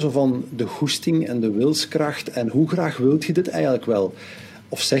detecteren zo van de goesting en de wilskracht en hoe graag wilt je dit eigenlijk wel?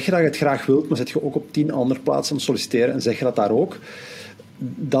 Of zeg je dat je het graag wilt, maar zit je ook op 10 andere plaatsen aan het solliciteren en zeg je dat daar ook?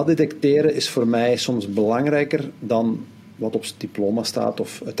 Dat detecteren is voor mij soms belangrijker dan wat op het diploma staat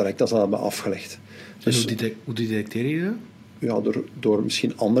of het traject dat ze hebben afgelegd. Dus hoe detecteer je dat? Ja, door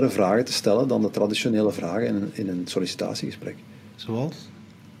misschien andere vragen te stellen dan de traditionele vragen in een sollicitatiegesprek. Zoals?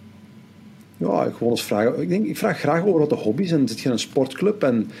 Ja, gewoon eens vragen. Ik vraag graag over wat de hobby's zijn. Zit je in een sportclub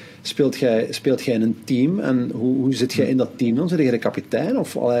en speelt jij in een team? En hoe zit jij in dat team dan? Zit je de kapitein?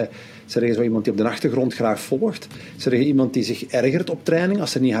 Of zeg je zo iemand die op de achtergrond graag volgt? Zeg je iemand die zich ergert op training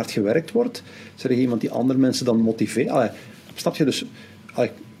als er niet hard gewerkt wordt? Zeg je iemand die andere mensen dan motiveert? Snap je? Dus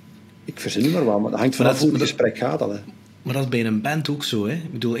ik verzin niet maar wat, maar dat hangt vanaf hoe het gesprek gaat. Maar dat is bij een band ook zo. Hè?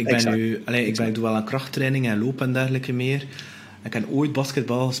 Ik bedoel, ik doe wel aan krachttraining en loop en dergelijke meer. Ik heb ooit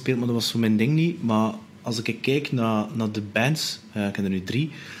basketbal gespeeld, maar dat was voor mijn ding niet. Maar als ik kijk naar de bands, ik heb er nu 3.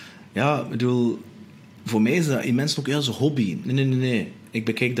 Ja, ik bedoel, voor mij is dat in mensen ook heel zo'n hobby. Nee. Ik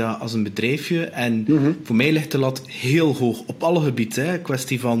bekijk dat als een bedrijfje. En voor mij ligt de lat heel hoog op alle gebieden. Hè.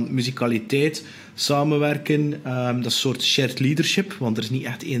 Kwestie van muzikaliteit, samenwerken. Dat is een soort shared leadership, want er is niet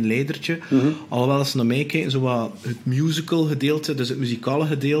echt één leidertje. Alhoewel, als ze naar mij kijken, zo wat het musical gedeelte, dus het muzikale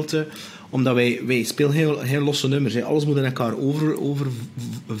gedeelte. Omdat wij spelen heel losse nummers. Hè. Alles moet in elkaar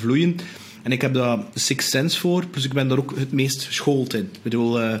overvloeien. En ik heb daar Sixth Sense voor, dus ik ben daar ook het meest geschoold in. Ik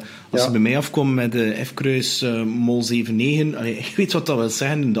bedoel, als ze bij mij afkomen met de F-kruis mol 79, ik weet wat dat wil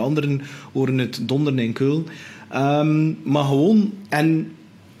zeggen, de anderen horen het donderen in Keul. Maar gewoon, en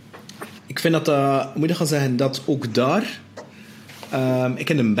ik vind dat, moet ik gaan zeggen, dat ook daar, ik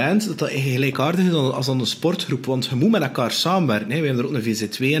in een band, dat gelijkaardig is als aan een sportgroep, want je moet met elkaar samenwerken. Hè. We hebben er ook een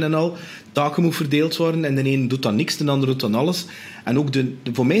VZ2 in en al. Taken moeten verdeeld worden en de een doet dan niks, de ander doet dan alles. En ook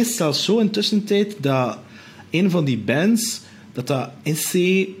voor mij is het zelfs zo in tussentijd dat een van die bands, dat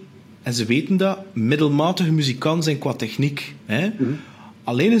NC, en ze weten dat, middelmatige muzikanten zijn qua techniek. Hè.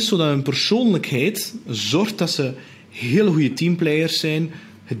 Alleen is het zo dat hun persoonlijkheid zorgt dat ze hele goede teamplayers zijn,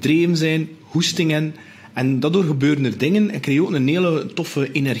 gedreven zijn, hoesting hebben. En daardoor gebeuren er dingen en krijg je ook een hele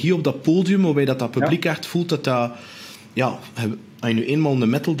toffe energie op dat podium, waarbij dat publiek echt voelt dat... Ja, als je nu eenmaal een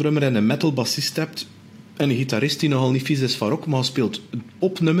metal drummer en een metal bassist hebt, en een gitarist die nogal niet vies is van rock, maar speelt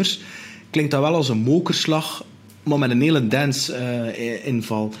opnummers, klinkt dat wel als een mokerslag, maar met een hele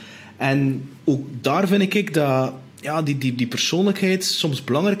dance-inval. En ook daar vind ik dat die persoonlijkheid soms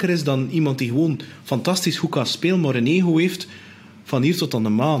belangrijker is dan iemand die gewoon fantastisch goed kan spelen, maar een ego heeft van hier tot aan de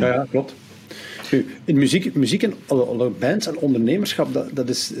maan. Ja, klopt. In muziek en bands en ondernemerschap, dat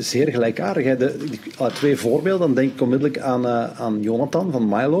is zeer gelijkaardig. Twee voorbeelden, dan denk ik onmiddellijk aan Jonathan van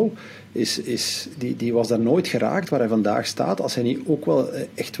Milo. Die was daar nooit geraakt waar hij vandaag staat, als hij niet ook wel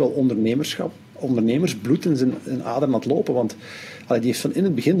echt wel ondernemersbloed in zijn adem had lopen. Want die heeft van in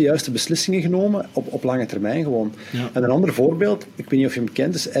het begin de juiste beslissingen genomen op lange termijn gewoon. Ja. En een ander voorbeeld, ik weet niet of je hem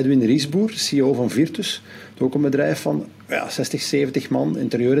kent, is Edwin Riesboer, CEO van Virtus. Ook een bedrijf van 60, 70 man,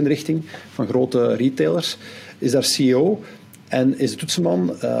 interieurinrichting van grote retailers. Is daar CEO en is de toetsenman,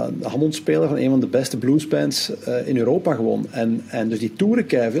 de Hammond-speler van een van de beste bluesbands in Europa gewoon. En dus die toeren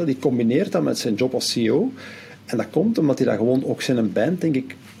keiveel, die combineert dat met zijn job als CEO. En dat komt omdat hij dat gewoon ook zijn band, denk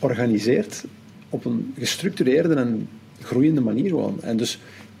ik, organiseert op een gestructureerde en groeiende manier gewoon. En dus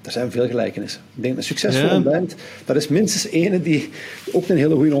er zijn veel gelijkenissen. Ik denk een succesvolle band, dat is minstens ene die ook een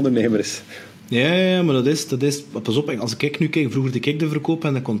hele goede ondernemer is. Ja, maar dat is... Pas op, als ik nu kijk, vroeger deed ik de verkoop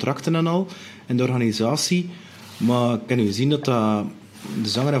en de contracten en al, en de organisatie, maar ik kan nu zien dat de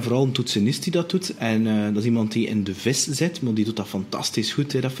zanger en vooral een toetsenist die dat doet, en dat is iemand die in de vis zit, maar die doet dat fantastisch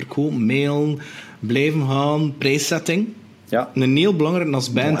goed, hè, dat verkopen, mailen, blijven gaan, prijssetting. Ja. Een heel belangrijk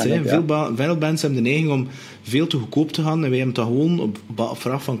als band. Veel bands hebben de neiging om veel te goedkoop te gaan en wij hebben dat gewoon op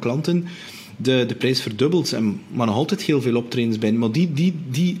vraag van klanten de prijs verdubbeld. Maar nog altijd heel veel optredens bij. Maar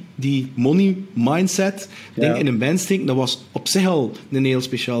die money mindset denk in een band steken, dat was op zich al een heel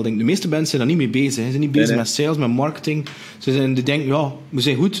speciaal ding. De meeste bands zijn daar niet mee bezig. Ze zijn niet bezig met sales, met marketing. Die denken, we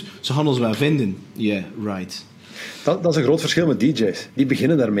zijn goed, ze gaan ons wel vinden. Yeah, right. Dat is een groot verschil met DJ's. Die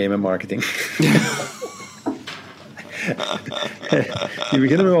beginnen daarmee met marketing. Die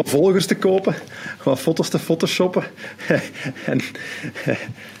beginnen met wat volgers te kopen, wat foto's te photoshoppen. En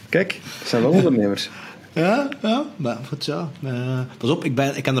kijk, dat zijn wel ondernemers. Ja, maar goed, ja. Pas op, ik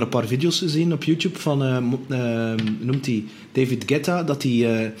heb er een paar video's gezien op YouTube van, noemt hij David Guetta, dat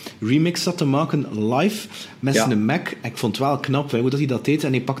hij remix zat te maken live met zijn Mac. Ik vond het wel knap, hoe dat hij dat deed.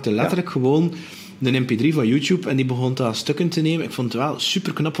 En hij pakte letterlijk gewoon de mp3 van YouTube en die begon dat stukken te nemen. Ik vond het wel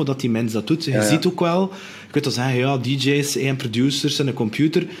super knap hoe dat die mens dat doet. Je ziet ook wel, je kunt wel zeggen, DJ's en producers en een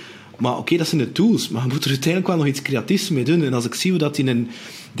computer, maar oké, dat zijn de tools, maar je moet er uiteindelijk wel nog iets creatiefs mee doen. En als ik zie hoe dat een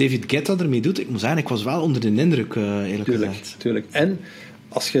David Guetta ermee doet, ik moet zeggen, ik was wel onder de indruk, eerlijk gezegd. Tuurlijk. En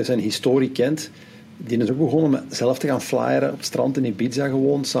als je zijn historie kent, die is ook begonnen met zelf te gaan flyeren op het strand in Ibiza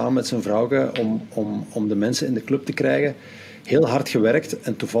gewoon, samen met zijn vrouwke, om de mensen in de club te krijgen. Heel hard gewerkt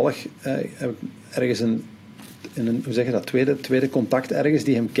en toevallig heb ik ergens in een hoe zeg je dat, tweede contact ergens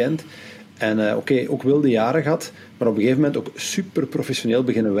die hem kent. En ook wilde jaren gehad, maar op een gegeven moment ook super professioneel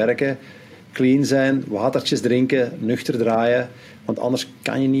beginnen werken. clean zijn, watertjes drinken, nuchter draaien. Want anders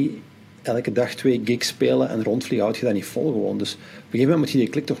kan je niet elke dag 2 gigs spelen en rondvliegen, houd je dat niet vol gewoon. Dus op een gegeven moment moet je die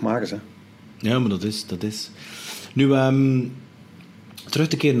klik toch maken. Hè? Ja, maar dat is. Nu, terug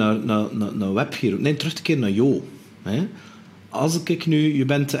te keer naar WebHero. Nee, terug te keer naar Jo. Hè? Als ik nu... Je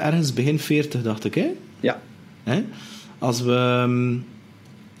bent ergens begin 40, dacht ik, hè? Ja. Hè? Als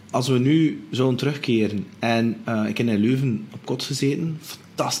we nu zouden terugkeren en ik heb in Leuven op kot gezeten,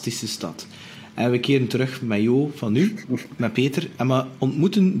 fantastische stad. En we keren terug met Jo van nu, met Peter, en we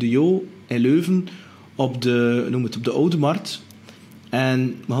ontmoeten de Jo in Leuven op de Oude Markt.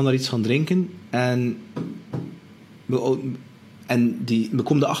 En we gaan daar iets gaan drinken. En we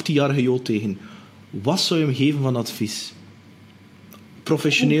komen de 18-jarige Jo tegen. Wat zou je hem geven van advies?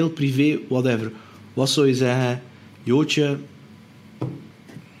 Professioneel, privé, whatever. Wat zou je zeggen? Jootje...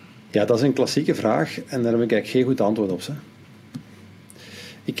 Ja, dat is een klassieke vraag en daar heb ik eigenlijk geen goed antwoord op. Hè.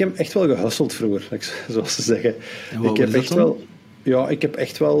 Ik heb echt wel gehusteld vroeger, zoals ze zeggen. Ik heb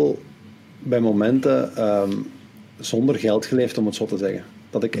echt wel bij momenten zonder geld geleefd, om het zo te zeggen.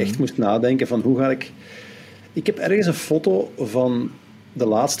 Dat ik echt moest nadenken van hoe ga ik... Ik heb ergens een foto van de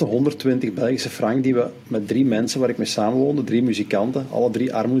laatste 120 Belgische frank die we met 3 mensen waar ik mee samenwoonde, 3 muzikanten, alle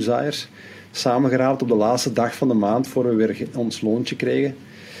 3 armoezaaiers, samengeraapt op de laatste dag van de maand voor we weer ons loontje kregen.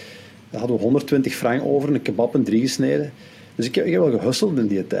 Dan hadden we 120 frank over, een kebab in 3 gesneden. Dus ik heb wel gehusteld in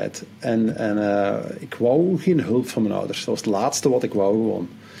die tijd. En ik wou geen hulp van mijn ouders. Dat was het laatste wat ik wou gewoon.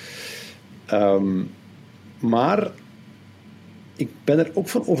 Maar ik ben er ook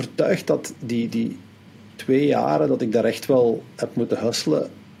van overtuigd dat die 2 jaren dat ik daar echt wel heb moeten hustelen,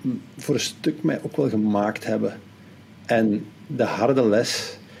 voor een stuk mij ook wel gemaakt hebben. En de harde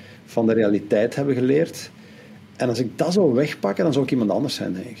les van de realiteit hebben geleerd. En als ik dat zou wegpakken, dan zou ik iemand anders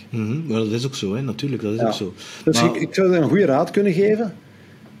zijn, denk ik. Maar dat is ook zo, hè? Natuurlijk, dat is ook zo. Dus maar... ik zou een goede raad kunnen geven,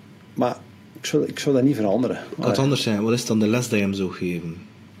 maar ik zou dat niet veranderen. Wat anders zijn, wat is dan de les die je hem zou geven?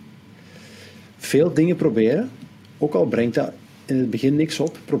 Veel dingen proberen, ook al brengt dat in het begin niks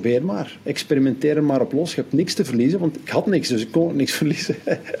op, probeer maar. Experimenteer er maar op los. Je hebt niks te verliezen, want ik had niks, dus ik kon ook niks verliezen.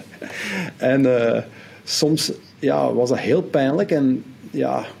 En soms was dat heel pijnlijk en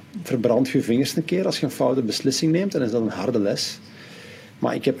verbrand je vingers een keer als je een foute beslissing neemt, en is dat een harde les.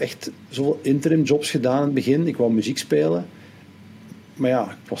 Maar ik heb echt zoveel interim jobs gedaan in het begin. Ik wou muziek spelen,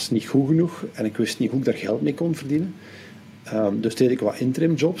 maar ik was niet goed genoeg en ik wist niet hoe ik daar geld mee kon verdienen. Dus deed ik wat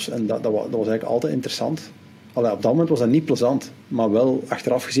interim jobs en dat was eigenlijk altijd interessant. Allee, op dat moment was dat niet plezant, maar wel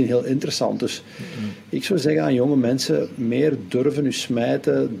achteraf gezien heel interessant. Dus ik zou zeggen aan jonge mensen, meer durven u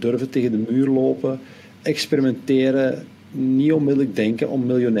smijten, durven tegen de muur lopen, experimenteren, niet onmiddellijk denken om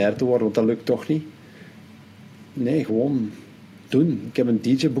miljonair te worden, want dat lukt toch niet. Nee, gewoon doen. Ik heb een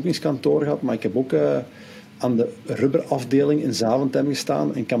DJ-boekingskantoor gehad, maar ik heb ook aan de rubberafdeling in Zaventem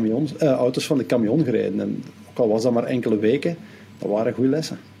gestaan en auto's van de camion gereden. En ook al was dat maar enkele weken, dat waren goede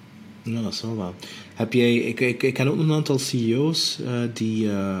lessen. Ja, dat is wel waar. Heb jij, ik ken ook nog een aantal CEO's die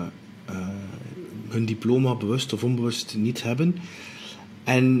hun diploma bewust of onbewust niet hebben.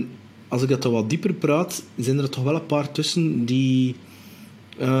 En als ik dat wat dieper praat, zijn er toch wel een paar tussen die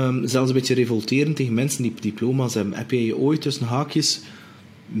zelfs een beetje revolteren tegen mensen die diploma's hebben. Heb jij je ooit tussen haakjes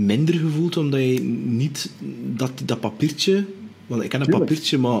minder gevoeld omdat je niet dat papiertje... Want ik ken een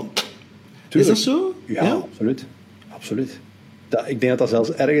papiertje, maar... Tuurlijk. Is dat zo? Ja, absoluut. Absoluut. Ik denk dat dat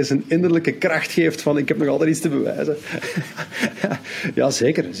zelfs ergens een innerlijke kracht geeft van ik heb nog altijd iets te bewijzen. Ja,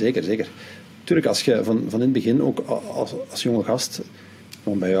 zeker. Tuurlijk, als je van in het begin ook als jonge gast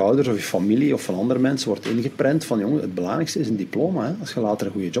van bij je ouders of je familie of van andere mensen wordt ingeprent van jongen, het belangrijkste is een diploma. Hè, als je later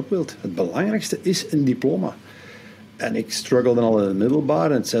een goede job wilt. Het belangrijkste is een diploma. En ik struggelde al in het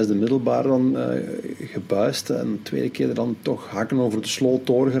middelbaar, en het 6e middelbaar dan gebuist. En de tweede keer dan toch hakken over de sloot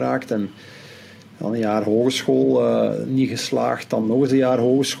doorgeraakt. En dan een jaar hogeschool niet geslaagd. Dan nog eens een jaar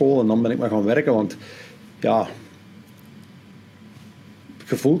hogeschool. En dan ben ik maar gaan werken. Want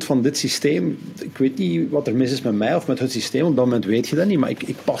gevoeld van dit systeem, ik weet niet wat er mis is met mij of met het systeem. Op dat moment weet je dat niet. Maar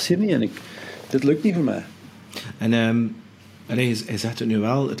ik pas hier niet en dit lukt niet voor mij. En hij zegt het nu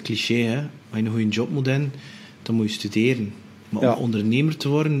wel, het cliché, hè? Als je een goede job moet hebben, dan moet je studeren. Maar om ondernemer te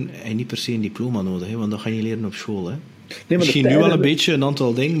worden, heb je niet per se een diploma nodig, hè? Want dat ga je leren op school. Hè? Nee, misschien nu wel een beetje een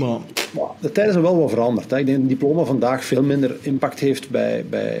aantal dingen, maar... De tijden zijn wel wat veranderd. Hè. Ik denk dat een diploma vandaag veel minder impact heeft bij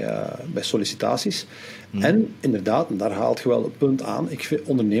sollicitaties. En inderdaad, en daar haalt je wel het punt aan, ik vind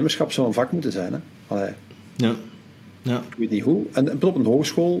ondernemerschap zou een vak moeten zijn. Hè. Allee. Ja. Ik weet niet hoe. En op een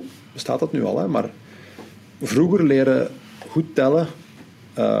hogeschool bestaat dat nu al, hè, maar vroeger leren goed tellen,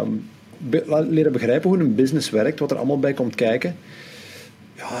 leren begrijpen hoe een business werkt, wat er allemaal bij komt kijken.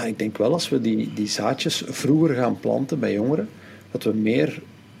 Ja, ik denk wel als we die zaadjes vroeger gaan planten bij jongeren, dat we meer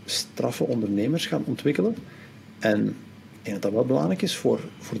straffe ondernemers gaan ontwikkelen. En ik denk dat dat wel belangrijk is voor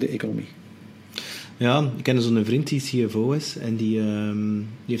de economie. Ja, ik ken zo'n vriend die CFO is en die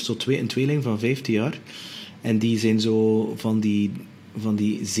heeft zo een tweeling van 15 jaar. En die zijn zo van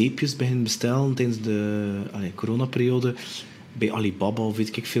die zeepjes beginnen bestellen tijdens de coronaperiode bij Alibaba of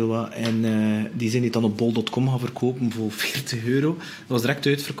weet ik veel wat. En die zijn die dan op bol.com gaan verkopen voor €40. Dat was direct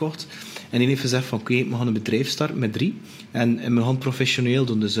uitverkocht. En die heeft gezegd van oké, we gaan een bedrijf starten met 3. En we gaan het professioneel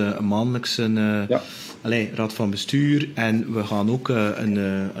doen. Dus een maandelijkse raad van bestuur. En we gaan ook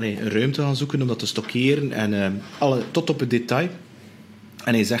een ruimte gaan zoeken om dat te stockeren. En tot op het detail.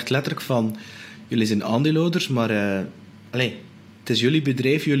 En hij zegt letterlijk van jullie zijn aandeelhouders, maar het is jullie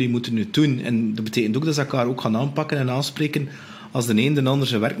bedrijf, jullie moeten het doen. En dat betekent ook dat ze elkaar ook gaan aanpakken en aanspreken als de een de ander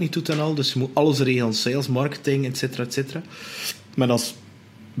zijn werk niet doet en al. Dus je moet alles regelen, sales, marketing, et cetera, et cetera.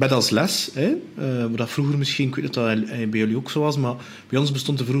 Met als les, dat vroeger misschien, ik weet niet of dat bij jullie ook zo was, maar bij ons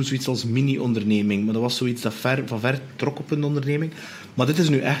bestond er vroeger zoiets als mini-onderneming. Maar dat was zoiets dat van ver trok op een onderneming. Maar dit is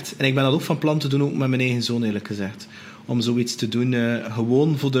nu echt, en ik ben dat ook van plan te doen, ook met mijn eigen zoon eerlijk gezegd. Om zoiets te doen,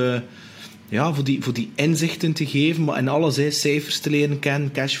 gewoon voor die inzichten te geven, maar in alles, cijfers te leren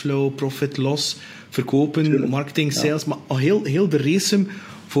kennen, cashflow, profit, loss, verkopen, marketing, sales, maar heel de race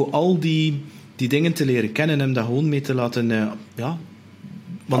voor al die dingen te leren kennen en hem daar gewoon mee te laten,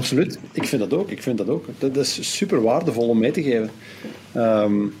 Absoluut, ik vind dat ook. Dat is super waardevol om mee te geven.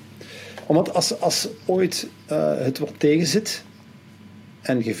 Omdat als ooit het wat tegen zit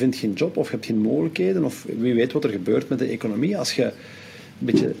en je vindt geen job of je hebt geen mogelijkheden of wie weet wat er gebeurt met de economie, als je een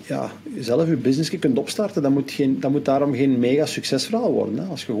beetje zelf je business kunt opstarten, dan moet daarom geen mega succesverhaal worden. Hè?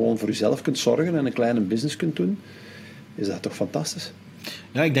 Als je gewoon voor jezelf kunt zorgen en een kleine business kunt doen, is dat toch fantastisch?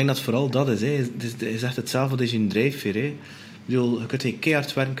 Ja, ik denk dat vooral dat is. Hè. Je zegt het zelf, dat is een drijfveer. Hè. Je kunt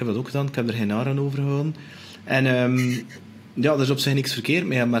keihard werken, ik heb dat ook gedaan, ik heb er geen haar aan overgehouden. En er is op zich niks verkeerd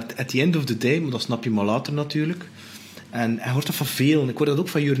mee, maar at the end of the day, maar dat snap je maar later natuurlijk. En hij hoort dat van veel. Ik hoor dat ook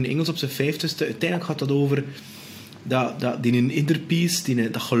van Jurgen Engels op zijn 50ste. Uiteindelijk gaat dat over die inner peace,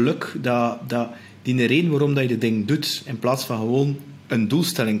 dat geluk, die reden waarom dat je de ding doet, in plaats van gewoon een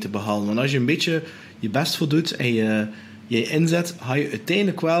doelstelling te behalen. Want als je een beetje je best voor doet en je inzet, ga je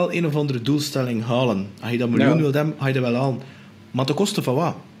uiteindelijk wel een of andere doelstelling halen. Als je dat miljoen wilt hebben, ga je dat wel halen. Maar ten koste van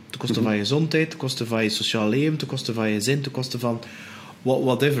wat? Ten koste van je gezondheid, ten koste van je sociaal leven, ten koste van je zin, ten koste van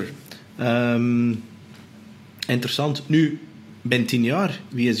whatever. Interessant. Nu, binnen 10 jaar,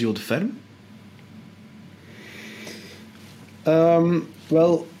 wie is Jo de Ferm?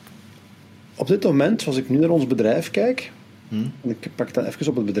 Wel, op dit moment, als ik nu naar ons bedrijf kijk, en ik pak dan even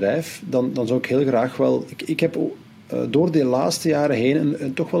op het bedrijf, dan zou ik heel graag wel... Ik heb door de laatste jaren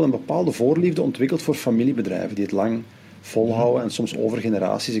heen toch wel een bepaalde voorliefde ontwikkeld voor familiebedrijven die het lang volhouden en soms over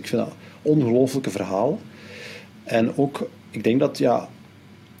generaties. Ik vind dat ongelooflijke verhalen. En ook, ik denk dat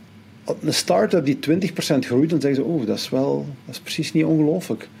een start-up die 20% groeit, dan zeggen ze, dat is precies niet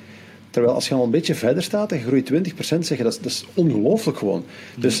ongelooflijk. Terwijl als je al een beetje verder staat en je groeit 20%, zeg je, dat is ongelooflijk gewoon.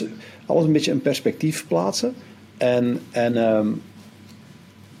 Dus alles een beetje in perspectief plaatsen en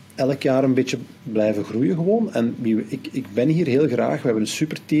elk jaar een beetje blijven groeien gewoon. En ik ben hier heel graag, we hebben een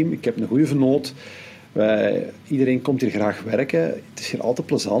super team, ik heb een goede vernoot, iedereen komt hier graag werken, het is hier altijd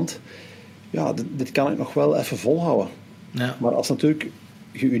plezant. Ja, dit kan ik nog wel even volhouden. Ja. Maar als natuurlijk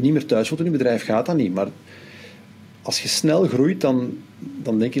je niet meer thuis voelt in je bedrijf, gaat dat niet. Maar als je snel groeit, dan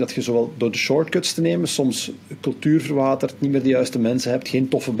denk je dat je zowel door de shortcuts te nemen, soms cultuur verwatert, niet meer de juiste mensen hebt, geen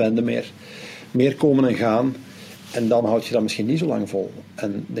toffe bende meer komen en gaan. En dan houd je dat misschien niet zo lang vol.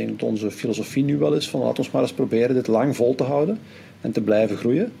 En ik denk dat onze filosofie nu wel is van laat ons maar eens proberen dit lang vol te houden en te blijven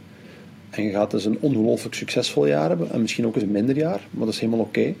groeien. En je gaat dus een ongelooflijk succesvol jaar hebben en misschien ook eens een minder jaar, maar dat is helemaal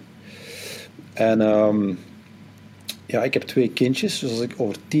oké. En ik heb 2 kindjes, dus als ik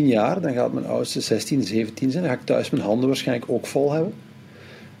over 10 jaar, dan gaat mijn oudste 16, 17 zijn, dan ga ik thuis mijn handen waarschijnlijk ook vol hebben.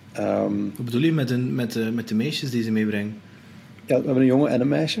 Wat bedoel je met de meisjes die ze meebrengen? Ja, we hebben een jongen en een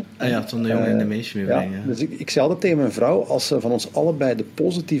meisje. Een jongen en een meisje meebrengen. Ja. Dus ik zei altijd tegen mijn vrouw, als ze van ons allebei de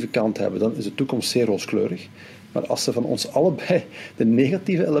positieve kant hebben, dan is de toekomst zeer rooskleurig. Maar als ze van ons allebei de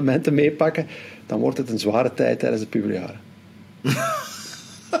negatieve elementen meepakken, dan wordt het een zware tijd tijdens de puberjaren.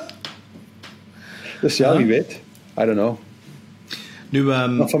 Dus wie weet. I don't know. Nu,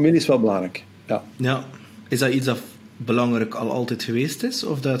 maar familie is wel belangrijk. Ja. Is dat iets dat belangrijk al altijd geweest is?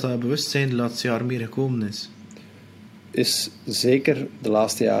 Of dat bewustzijn de laatste jaren meer gekomen is? Is zeker de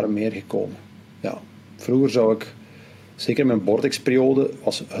laatste jaren meer gekomen. Ja. Vroeger zou ik, zeker in mijn Bordex-periode,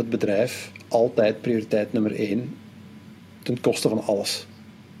 was het bedrijf altijd prioriteit nummer 1 ten koste van alles.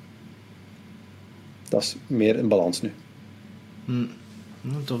 Dat is meer in balans nu.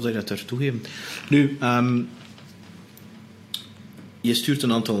 Tof dat je dat er toegeeft. Nu, je stuurt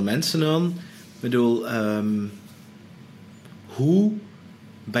een aantal mensen aan. Ik bedoel, hoe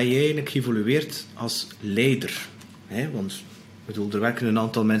ben jij eigenlijk geëvolueerd als leider? Want ik bedoel, er werken een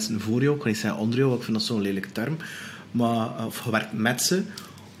aantal mensen voor jou. Ik kan niet zeggen onder jou, ik vind dat zo'n lelijke term. Maar, of je werkt met ze.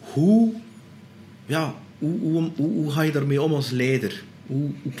 Hoe ga je daarmee om als leider? Hoe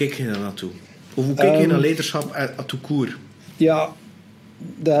kijk je daar naartoe? Of hoe kijk je naar leiderschap à tout court? Ja,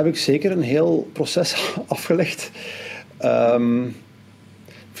 daar heb ik zeker een heel proces afgelegd.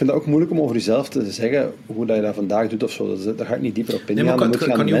 Ik vind het ook moeilijk om over jezelf te zeggen hoe dat je dat vandaag doet of zo. Daar ga ik niet dieper op in. Nee, maar het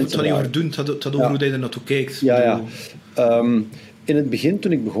kan niet over doen. Het gaat over hoe je er naartoe kijkt. Ja. In het begin,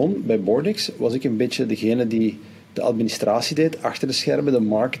 toen ik begon bij Bordix, was ik een beetje degene die de administratie deed, achter de schermen, de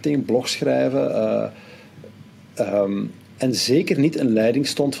marketing, blogschrijven. En zeker niet in leiding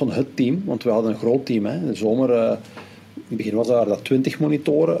stond van het team, want we hadden een groot team. In de zomer, in het begin waren dat 20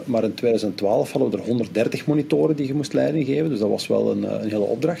 monitoren, maar in 2012 hadden we er 130 monitoren die je moest leiding geven. Dus dat was wel een hele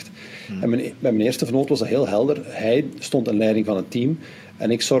opdracht. En bij mijn eerste vernoot was dat heel helder. Hij stond in leiding van het team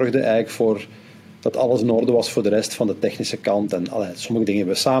en ik zorgde eigenlijk voor dat alles in orde was voor de rest van de technische kant. En sommige dingen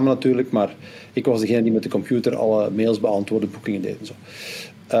hebben we samen natuurlijk, maar ik was degene die met de computer alle mails beantwoordde, boekingen deed en zo.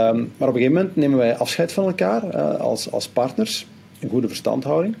 Maar op een gegeven moment nemen wij afscheid van elkaar als partners, een goede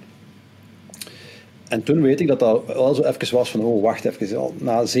verstandhouding. En toen weet ik dat wel zo even was van, oh wacht even, al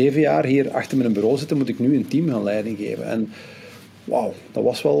na 7 jaar hier achter mijn bureau zitten, moet ik nu een team gaan leiding geven. En wauw, dat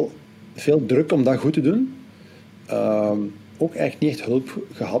was wel veel druk om dat goed te doen. Ook eigenlijk niet echt hulp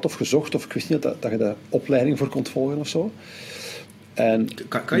gehad of gezocht, of ik wist niet dat je daar opleiding voor kon volgen of zo. En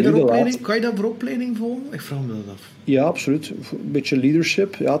kan je daar voor opleiding volgen? Ik vraag me dat af. Ja, absoluut. Een beetje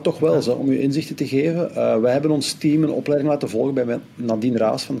leadership, ja, toch wel, zo, om je inzichten te geven. Wij hebben ons team een opleiding laten volgen bij Nadine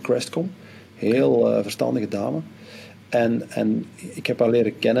Raas van Crestcom. Heel verstandige dame. En ik heb haar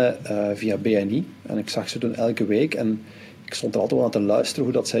leren kennen via BNI. En ik zag ze toen elke week. En ik stond er altijd wel aan te luisteren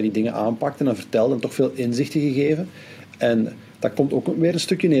hoe dat zij die dingen aanpakte en vertelde. En toch veel inzichten gegeven. En dat komt ook weer een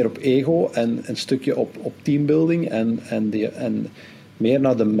stukje neer op ego. En een stukje op teambuilding. En meer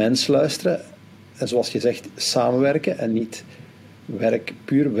naar de mens luisteren. En zoals je zegt, samenwerken. En niet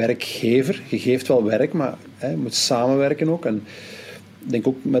puur werkgever. Je geeft wel werk, maar je moet samenwerken ook. En ik denk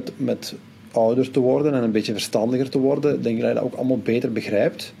ook met ouder te worden en een beetje verstandiger te worden, denk ik dat je dat ook allemaal beter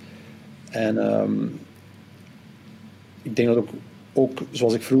begrijpt. En ik denk dat ook,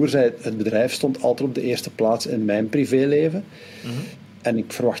 zoals ik vroeger zei, het bedrijf stond altijd op de eerste plaats in mijn privéleven. Mm-hmm. En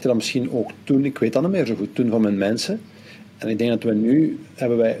ik verwachtte dat misschien ook toen, ik weet dat niet meer zo goed, toen van mijn mensen. En ik denk dat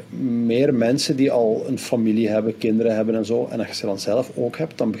hebben wij meer mensen die al een familie hebben, kinderen hebben en zo. En als je ze dan zelf ook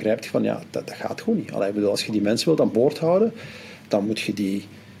hebt, dan begrijp je van, ja, dat gaat gewoon niet. Ik bedoel, als je die mensen wilt aan boord houden, dan moet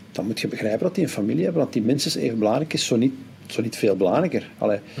je begrijpen dat die een familie hebben, dat die minstens even belangrijk is, zo niet veel belangrijker.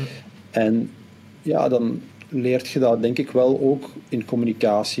 En ja, dan leert je dat denk ik wel ook in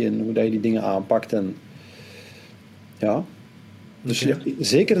communicatie en hoe dat je die dingen aanpakt. En ja, dus ja,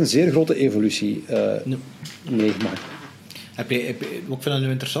 zeker een zeer grote evolutie meegemaakt. Ik vind dat nu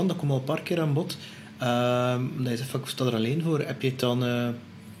interessant, dat komt al een paar keer aan bod. Dat je zegt, ik sta er alleen voor. Heb je het dan...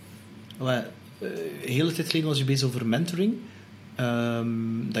 de hele tijd geleden was je bezig over mentoring.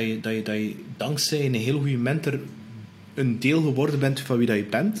 Dat je dankzij een heel goede mentor een deel geworden bent van wie dat je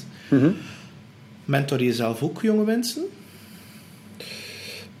bent. Mm-hmm. Mentor je zelf ook jonge mensen?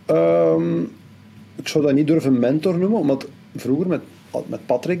 Ik zou dat niet durven mentor noemen, omdat vroeger met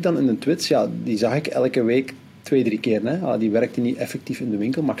Patrick dan in de Twits, ja, die zag ik elke week 2-3 keer. Hè. Die werkte niet effectief in de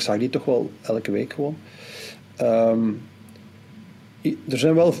winkel, maar ik zag die toch wel elke week gewoon. Er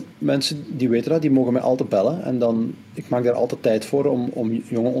zijn wel mensen die weten dat, die mogen mij altijd bellen. En dan, ik maak daar altijd tijd voor om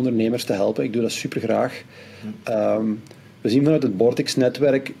jonge ondernemers te helpen. Ik doe dat super graag. We zien vanuit het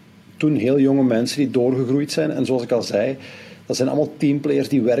Bordix-netwerk toen heel jonge mensen die doorgegroeid zijn. En zoals ik al zei, dat zijn allemaal teamplayers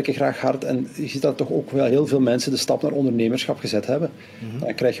die werken graag hard. En je ziet dat toch ook wel heel veel mensen de stap naar ondernemerschap gezet hebben. Mm-hmm.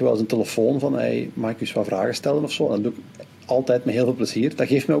 Dan krijg je wel eens een telefoon van, hey, mag ik u eens wat vragen stellen of zo? Dat doe ik altijd met heel veel plezier. Dat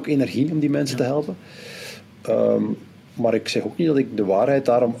geeft mij ook energie om die mensen te helpen. Maar ik zeg ook niet dat ik de waarheid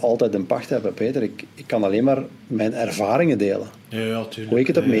daarom altijd in pacht heb, Peter. Ik kan alleen maar mijn ervaringen delen. Ja, tuurlijk. Hoe ik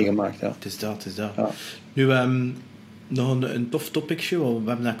het heb meegemaakt. Ja. Het is dat. Ja. Nu, nog een tof topicje. We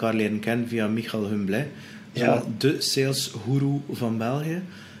hebben elkaar leren kennen via Michael Humblay. Ja. De sales guru van België.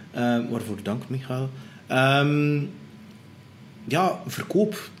 Waarvoor dank, Michael.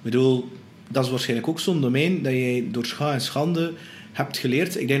 Verkoop. Ik bedoel, dat is waarschijnlijk ook zo'n domein dat jij door scha en schande hebt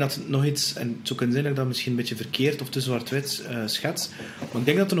geleerd. Ik denk dat het nog iets, en het zou kunnen zijn dat ik dat misschien een beetje verkeerd of te zwart-wit schets, maar ik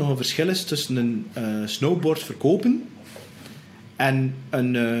denk dat er nog een verschil is tussen een snowboard verkopen en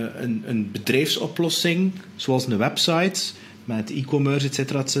een bedrijfsoplossing, zoals een website, met e-commerce,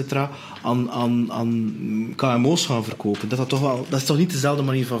 et cetera, aan KMO's gaan verkopen. Dat is toch niet dezelfde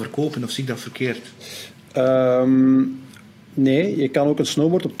manier van verkopen, of zie ik dat verkeerd? Nee, je kan ook een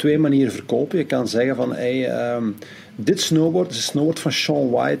snowboard op 2 manieren verkopen. Je kan zeggen van, dit snowboard is een snowboard van Shaun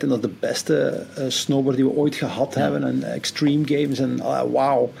White en dat is de beste snowboard die we ooit gehad hebben en extreme games en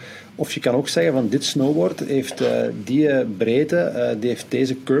wauw. Of je kan ook zeggen van, dit snowboard heeft die breedte, die heeft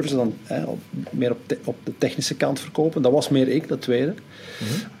deze curves, dan meer op de technische kant verkopen. Dat was meer ik, dat tweede.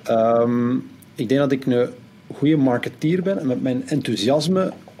 Ik denk dat ik een goede marketeer ben en met mijn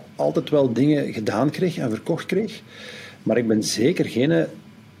enthousiasme altijd wel dingen gedaan kreeg en verkocht kreeg. Maar ik ben zeker geen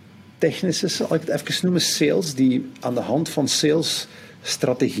technische, zal ik het even noemen, sales, die aan de hand van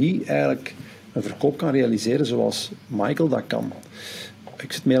salesstrategie eigenlijk een verkoop kan realiseren zoals Michael dat kan.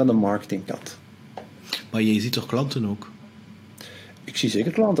 Ik zit meer aan de marketingkant. Maar je ziet toch klanten ook? Ik zie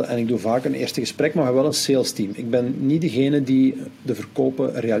zeker klanten en ik doe vaak een eerste gesprek, maar wel een sales team. Ik ben niet degene die de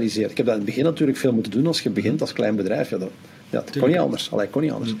verkopen realiseert. Ik heb dat in het begin natuurlijk veel moeten doen als je begint als klein bedrijf. Dat kon niet anders. Kon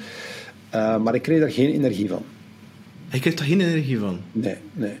niet anders. Maar ik kreeg daar geen energie van. Je krijgt daar geen energie van? Nee.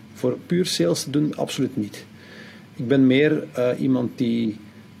 Voor puur sales te doen, absoluut niet. Ik ben meer iemand die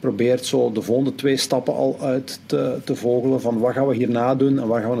probeert zo de volgende 2 stappen al uit te vogelen van wat gaan we hierna doen en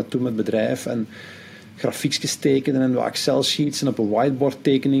waar gaan we naartoe met het bedrijf en grafiekjes tekenen en wat Excel-sheets en op een whiteboard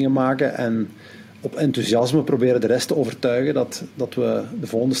tekeningen maken en op enthousiasme proberen de rest te overtuigen dat we de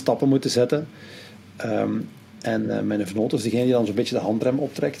volgende stappen moeten zetten. En mijn vernoot is degene die dan zo'n beetje de handrem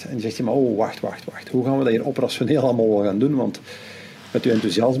optrekt en die zegt, maar wacht, hoe gaan we dat hier operationeel allemaal wel gaan doen, want met uw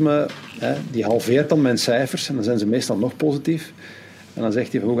enthousiasme, die halveert dan mijn cijfers en dan zijn ze meestal nog positief. En dan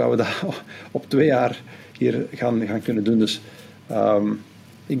zegt hij, hoe gaan we dat op 2 jaar hier gaan kunnen doen. Dus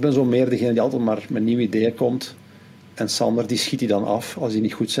ik ben zo meer degene die altijd maar met nieuwe ideeën komt. En Sander, die schiet hij dan af als die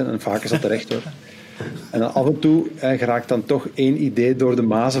niet goed zijn. En vaak is dat terecht hoor. En dan af en toe geraakt dan toch 1 idee door de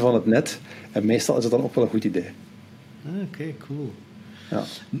mazen van het net. En meestal is het dan ook wel een goed idee. Oké, cool. Ja.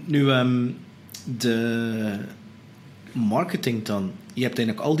 Nu, de marketing dan. Je hebt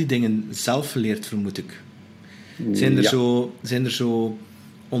eigenlijk al die dingen zelf geleerd, vermoed ik. Zijn er zo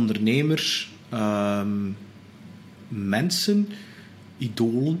ondernemers, mensen,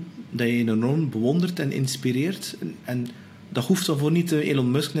 idolen, dat je enorm bewondert en inspireert? En dat hoeft dan voor niet de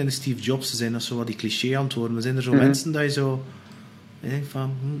Elon Musk en de Steve Jobs te zijn, dat is zo wat die cliché-antwoorden. Maar zijn er zo mensen dat je zo denkt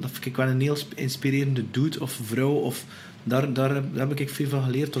van, dat vind ik wel een heel inspirerende dude of vrouw, of daar heb ik veel van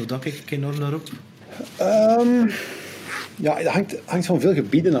geleerd, of daar kijk ik enorm naar op? Ja, het hangt van veel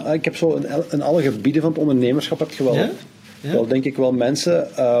gebieden. Ik heb zo in alle gebieden van het ondernemerschap heb je wel, wel denk ik wel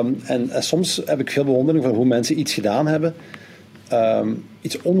mensen. En soms heb ik veel bewondering van hoe mensen iets gedaan hebben.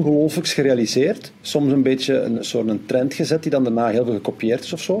 Iets ongelooflijks gerealiseerd. Soms een beetje een soort trend gezet die dan daarna heel veel gekopieerd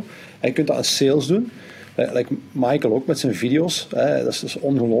is of zo. En je kunt dat in sales doen. Like Michael ook met zijn video's. Dat is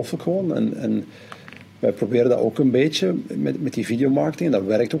ongelooflijk gewoon. En wij proberen dat ook een beetje met die videomarketing. En dat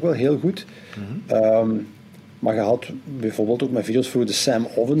werkt ook wel heel goed. Maar je had bijvoorbeeld ook met video's voor de Sam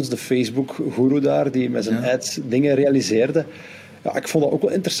Ovens, de Facebook-guru daar, die met zijn ads dingen realiseerde. Ja, ik vond dat ook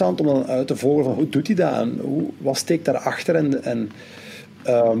wel interessant om dan uit te volgen van hoe doet hij dat en wat steekt daarachter.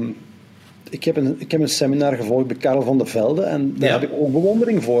 Ik heb een seminar gevolgd bij Karel van de Velde en daar heb ik ook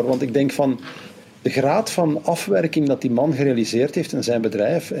bewondering voor. Want ik denk van de graad van afwerking dat die man gerealiseerd heeft in zijn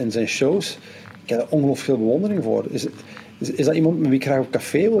bedrijf en zijn shows, ik heb daar ongelooflijk veel bewondering voor. Is dat iemand met wie ik graag op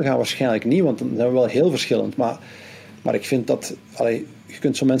café wil gaan? Waarschijnlijk niet, want dan zijn we wel heel verschillend. Maar ik vind dat... je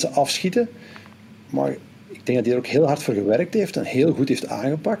kunt zo mensen afschieten, maar ik denk dat hij er ook heel hard voor gewerkt heeft en heel goed heeft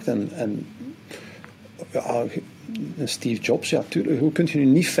aangepakt. En Steve Jobs, ja, tuurlijk. Hoe kun je nu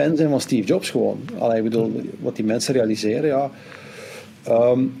niet fan zijn van Steve Jobs gewoon? Ik bedoel, wat die mensen realiseren, ja...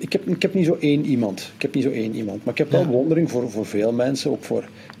 Ik heb niet zo één iemand. Maar ik heb wel bewondering voor veel mensen, ook voor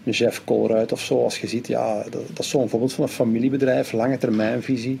een Jeff Colruyt of zo. Als je ziet, ja, dat is zo'n voorbeeld van een familiebedrijf, lange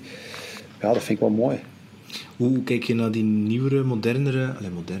termijnvisie. Ja, dat vind ik wel mooi. Hoe kijk je naar die nieuwere, modernere,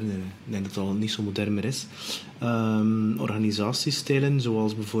 ik denk dat het al niet zo modern meer is, organisatiestijlen,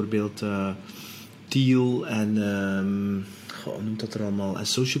 zoals bijvoorbeeld Thiel en hoe noemt dat er allemaal? En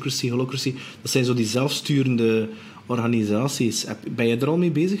Sociocracy, Holacracy. Dat zijn zo die zelfsturende organisaties. Ben je er al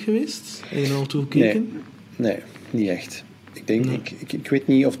mee bezig geweest? Heb je er al toe gekeken? Nee, niet echt. Ik weet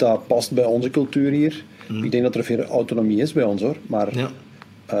niet of dat past bij onze cultuur hier. Ik denk dat er veel autonomie is bij ons, hoor. Maar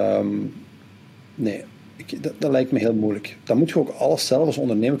nee, dat lijkt me heel moeilijk. Dan moet je ook alles zelf als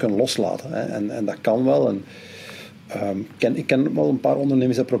ondernemer kunnen loslaten. Hè. En dat kan wel. Ik ken wel een paar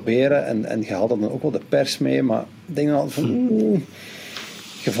ondernemers dat proberen en je haalt dan ook wel de pers mee, maar ik denk dan van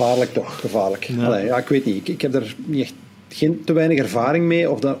gevaarlijk toch, gevaarlijk. Ja. Ik weet niet, ik heb er niet echt te weinig ervaring mee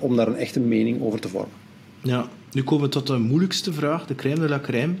om daar een echte mening over te vormen. Ja, Nu komen we tot de moeilijkste vraag, de crème de la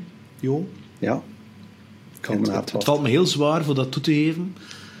crème. Jo. Ja. Ik hou mijn hart Het vast. valt me heel zwaar voor dat toe te geven.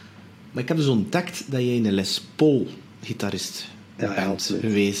 Maar ik heb dus ontdekt dat jij een Les Paul-gitarist bent absoluut.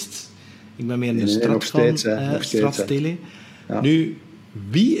 geweest. Ik ben meer een Nee, nog Strat steeds, van nog steeds, hè. Strat-tele. Ja. Nu,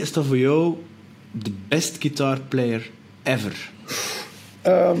 wie is dan voor jou de best guitarplayer ever?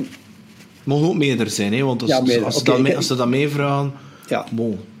 Mogen ook meerdere zijn, hè? Want als ze dat meevragen... Ja.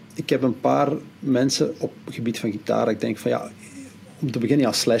 Bon. Ik heb een paar mensen op het gebied van gitaar. Ik denk van ja, om te beginnen,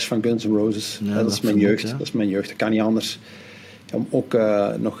 ja, Slash van Guns N' Roses. Ja, dat is mijn vermoed, jeugd. ja. Dat is mijn jeugd. Dat kan niet anders. Ik heb hem ook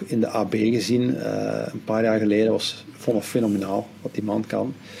nog in de AB gezien. Een paar jaar geleden. Vond het fenomenaal wat die man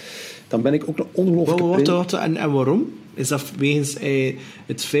kan. Dan ben ik ook een ongelooflijke... Wat, en waarom? Is dat wegens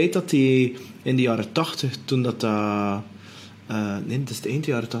het feit dat hij in de jaren 80, toen dat... nee, het is de eind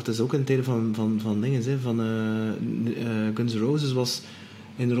jaren 80, het is ook in de tijden van dingen, hè, van Guns N' Roses was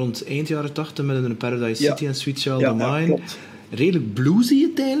in rond eind jaren 80 met een Paradise City en Sweet Child of Mine. Klopt. Redelijk bluesy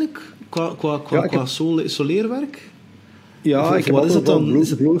uiteindelijk, qua soleerwerk. Ja, Of ik heb wat is altijd het dan?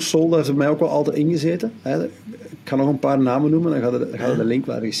 wel Blues Soul, daar is bij mij ook wel altijd ingezeten. Hè. Ik ga nog een paar namen noemen, dan ga je de link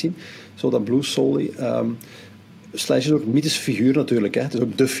wel ergens zien. Zo dat Blues Soul... Slash is ook een mythische figuur natuurlijk. Hè. Het is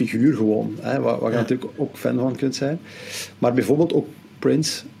ook de figuur gewoon. Hè, waar je natuurlijk ook fan van kunt zijn. Maar bijvoorbeeld ook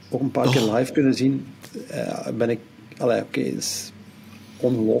Prince, ook een paar keer live kunnen zien. Ben ik... Oké, dat is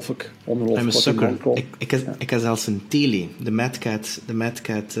ongelooflijk. I'm a Wat die sucker. man kon. Ik heb zelfs een tele, de Mad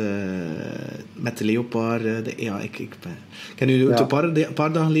Cat met de leopard. Ik heb nu een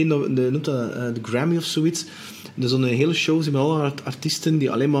paar dagen geleden, noemt dat de Grammy of zoiets. Dus zo'n hele show met alle artiesten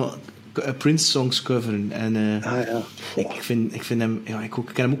die alleen maar Prince-songs coveren. En ik vind hem... Ja, ik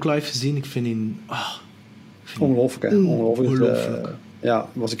heb hem ook live gezien. Ik vind hem... Ongelooflijk, hè. Ongelooflijk.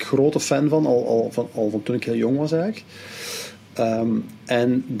 Was ik grote fan van, al van toen ik heel jong was eigenlijk.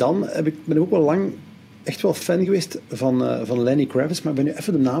 En dan ben ik ook wel lang echt wel fan geweest van Lenny Kravitz, maar ik ben nu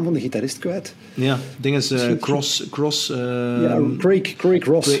even de naam van de gitarist kwijt. Ja, ding is Cross... Craig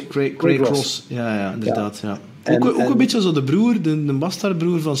Ross. Craig Ross. Ja, inderdaad. Ja. Ook een beetje zo de broer, de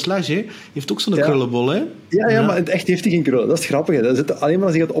bastardbroer van Slash, hè. Heeft ook zo'n krullenbol, hè. Ja, maar in het echt heeft hij geen krullen. Dat is grappig, hè. Alleen maar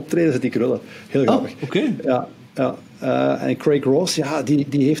als hij gaat optreden, zit die krullen. Heel grappig. Oké. Ja. En Craig Ross, ja, die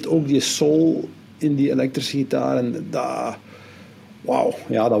heeft ook die soul in die elektrische gitaar. En wauw,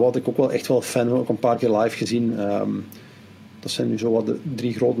 ja, daar word ik ook wel echt wel fan van. Ook een paar keer live gezien. Dat zijn nu zo wat de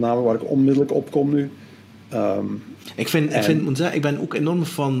 3 grote namen waar ik onmiddellijk op kom nu. Ik ben ook enorm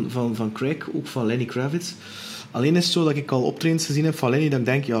fan van Craig, ook van Lenny Kravitz. Alleen is het zo dat ik al optredens gezien heb van Lenny, dat ik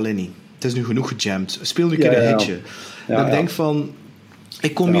denk, ja Lenny, het is nu genoeg gejamd. Speel nu een keer een hitje. Dat ik denk van,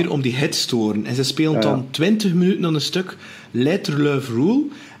 ik kom hier om die hit te storen. En ze spelen dan 20 minuten aan een stuk, Let Your Love Rule.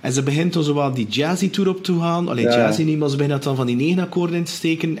 En ze begint dan zo wat die jazzy tour op te gaan. Jazzy niet, maar ze begint dan van die 9 akkoorden in te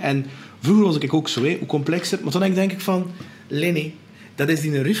steken. En vroeger was ik ook zo, hoe complexer. Maar dan denk ik van, Lenny, dat is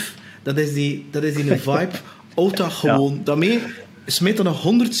die riff, dat is die vibe, houd dat gewoon. Daarmee smijt er nog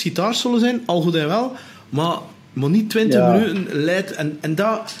 100 gitaarsolos in, al goed en wel, maar niet 20 minuten leidt. En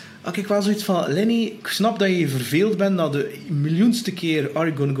dat had ik wel zoiets van, Lenny, ik snap dat je verveeld bent na de miljoenste keer Are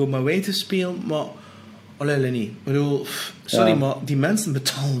You Gonna Go My Way te spelen, maar Lenny, ik bedoel, sorry, maar die mensen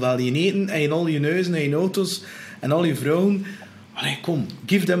betalen wel je eten en al je neuzen en je auto's en al je vrouwen. Kom,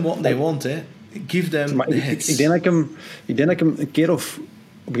 give them what they want, hè. Give them the hits. Ik denk dat ik hem een keer of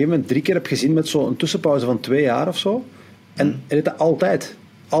op een gegeven moment 3 keer heb gezien met zo'n tussenpauze van 2 jaar of zo. En hij deed dat altijd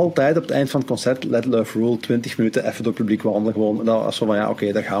op het eind van het concert, Let Love Rule, 20 minuten even door het publiek wandelen. Gewoon, dat was zo van,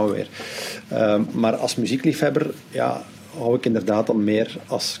 oké, daar gaan we weer. Maar als muziekliefhebber, hou ik inderdaad dan meer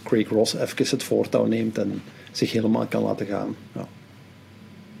als Craig Ross even het voortouw neemt en zich helemaal kan laten gaan.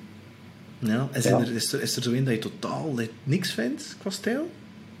 Ja. Is er zo een dat je totaal niks vindt qua stijl?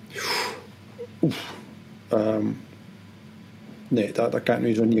 Nee, daar kan ik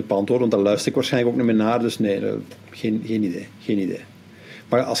nu zo niet op antwoorden, want daar luister ik waarschijnlijk ook niet meer naar. Dus nee, geen idee.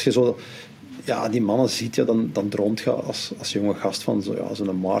 Maar als je zo die mannen ziet, dan droomt je als jonge gast van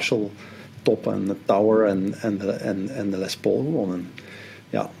zo'n Marshall top en de Tower en de Les Paul gewoon. En,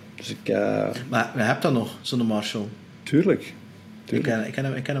 dus ik... Maar je hebt dat nog, zo'n Marshall? Tuurlijk. Ik heb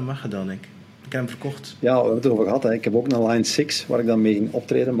hem weggedaan, ik heb hem verkocht. Ja, we hebben het erover gehad. Hè. Ik heb ook een Line 6 waar ik dan mee ging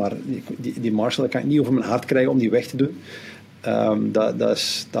optreden, maar die Marshall kan ik niet over mijn hart krijgen om die weg te doen.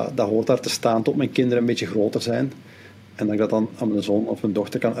 Dat hoort daar te staan tot mijn kinderen een beetje groter zijn. En dat ik dat dan aan mijn zoon of mijn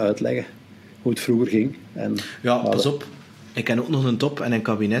dochter kan uitleggen hoe het vroeger ging. En, pas op. Ik ken ook nog een top en een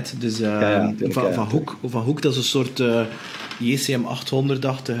kabinet. Dus van Hoek, dat is een soort JCM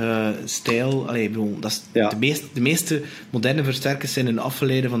 800-achtige stijl. Dat is de meeste moderne versterkers zijn een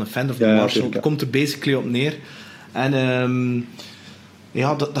afgeleide van een Fender of de Marshall. Dat komt er basically op neer. En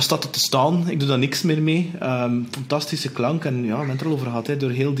Ja, dat staat er te staan. Ik doe daar niks meer mee. Fantastische klank. En ja, we hebben het er al over gehad. Hè. Door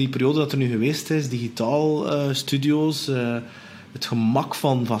heel die periode dat er nu geweest is, digitaal studio's, het gemak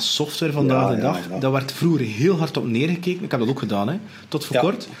van software vandaag de dag, daar werd vroeger heel hard op neergekeken. Ik heb dat ook gedaan, hè, tot voor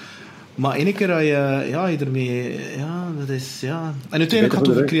kort. Maar ene keer dat je ermee... Ja, dat is... Ja. En uiteindelijk gaat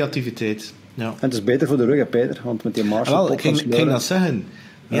het over creativiteit. Ja. En het is beter voor de rug, hè, Peter? Want met die Marshall... Wel, ik ging dat zeggen.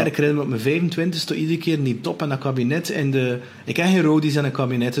 Ja, ik herinner me op mijn 25e iedere keer niet top en dat kabinet. Ik heb geen rodies in een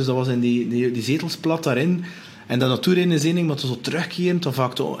kabinet, dus dat was in die zetels plat daarin. En dat natuurlijk is één ding, maar het is zo terugkerend. Dan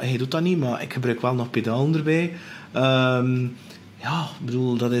vaak, hij doet dat niet, maar ik gebruik wel nog pedalen erbij. Ja, ik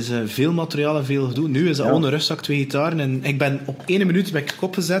bedoel, dat is veel materiaal en veel gedoe. Nu is dat gewoon een rugzak, 2 gitaren. En ik ben op 1 minuut ben ik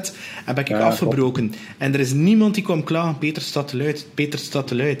opgezet en ben ik afgebroken. Klopt. En er is niemand die kwam klagen, Peter staat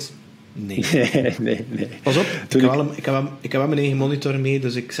te luid. Nee. Nee. Pas op, ik heb wel mijn eigen monitor mee,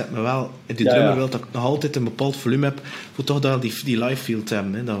 dus ik zet me wel... Die drummer wil dat ik nog altijd een bepaald volume heb, voor toch dat die live feel te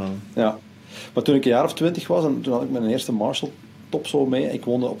hebben. Hè, dat wel. Ja. Maar toen ik een jaar of 20 was, en toen had ik mijn eerste Marshall top zo mee. Ik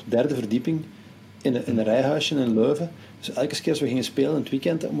woonde op de 3e verdieping in een rijhuisje in Leuven. Dus elke keer als we gingen spelen in het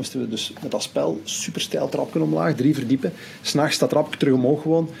weekend, moesten we dus met dat spel super steil trapje omlaag, 3 verdiepen. 's Nachts dat trapje terug omhoog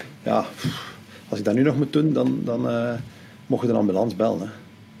gewoon. Ja, als ik dat nu nog moet doen, dan mocht je de ambulance bellen. Hè.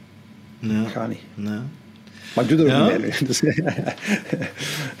 Ja. Dat gaat niet. Ja. Maar ik doe er ook niet mee. Dus.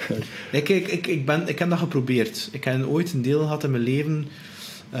 Ik heb dat geprobeerd. Ik heb ooit een deel gehad in mijn leven,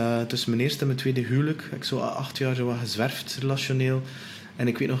 tussen mijn eerste en mijn tweede huwelijk. Ik heb zo 8 jaar zo wat gezwerfd, relationeel. En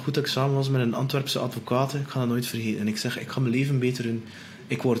ik weet nog goed dat ik samen was met een Antwerpse advocaat. Ik ga dat nooit vergeten. En ik zeg, ik ga mijn leven beter doen.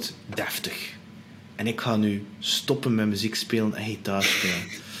 Ik word deftig. En ik ga nu stoppen met muziek spelen en gitaar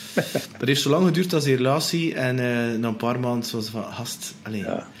spelen. Dat heeft zo lang geduurd als die relatie. En na een paar maanden was het van, gast, allez.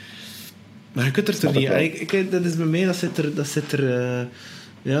 Ja. Maar je kunt er toch niet... Dat is bij mij, dat zit er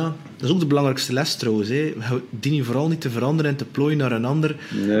ja, dat is ook de belangrijkste les trouwens. Hè. Dien je vooral niet te veranderen en te plooien naar een ander.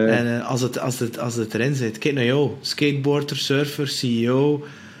 Nee. En als het erin zit. Kijk naar jou. Skateboarder, surfer, CEO.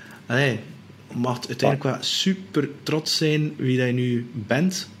 Je mag uiteindelijk wel super trots zijn wie dat je nu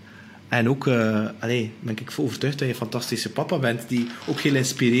bent. En ook ben ik overtuigd dat je een fantastische papa bent, die ook heel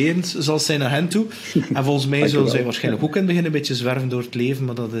inspirerend zal zijn naar hen toe. En volgens mij zullen zij waarschijnlijk ook in het begin een beetje zwerven door het leven,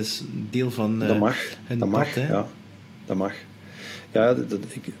 maar dat is een deel van dat mag. hun dat pad. Mag, hè. Ja, dat mag.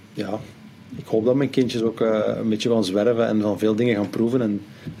 Ik hoop dat mijn kindjes ook een beetje gaan zwerven en van veel dingen gaan proeven en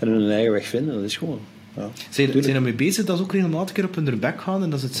hun eigen weg vinden. Dat is gewoon... Ja, zijn er mee bezig dat ze ook regelmatig een keer op hun bek gaan en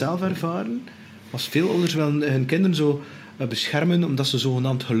dat ze het zelf ervaren? Als veel ouders wel hun kinderen zo beschermen omdat ze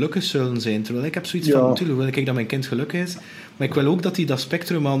zogenaamd gelukkig zullen zijn. Terwijl ik heb zoiets van, natuurlijk wil ik dat mijn kind gelukkig is, maar ik wil ook dat hij dat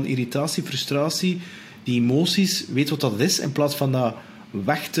spectrum aan irritatie, frustratie, die emoties, weet wat dat is, in plaats van dat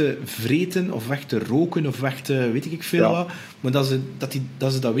weg te vreten of weg te roken of weg te weet ik veel wat, maar dat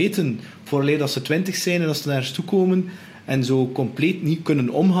ze dat weten vooraleer dat ze 20 zijn en als ze naar toe komen en zo compleet niet kunnen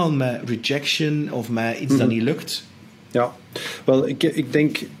omgaan met rejection of met iets dat niet lukt. Ja, wel, ik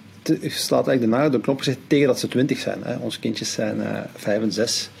denk... Je slaat eigenlijk de nagel door de knop gezegd tegen dat ze 20 zijn. Hè. Onze kindjes zijn 5 en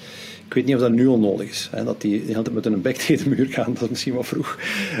 6. Ik weet niet of dat nu al nodig is. Hè, dat die de hele tijd met hun bek tegen de muur gaan. Dat is misschien wel vroeg.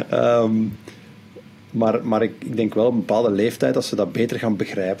 Maar ik denk wel op een bepaalde leeftijd, als ze dat beter gaan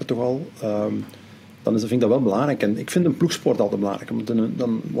begrijpen toch al, dan vind ik dat wel belangrijk. En ik vind een ploegsport altijd belangrijk. Want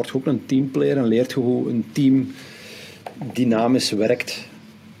dan word je ook een teamplayer en leert je hoe een team dynamisch werkt.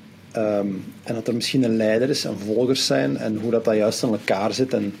 En dat er misschien een leider is en volgers zijn en hoe dat juist aan elkaar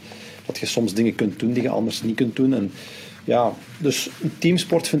zit en dat je soms dingen kunt doen die je anders niet kunt doen. En ja, dus een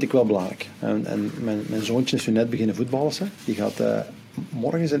teamsport vind ik wel belangrijk. En mijn zoontje is nu net beginnen voetballen. Hè. Die gaat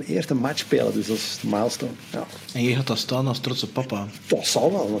morgen zijn eerste match spelen, dus dat is de milestone. Ja. En je gaat dat staan als trotse papa? Dat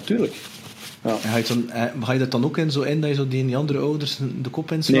zal wel, natuurlijk. Ja. En ga je dat dan ook in dat je zo die andere ouders de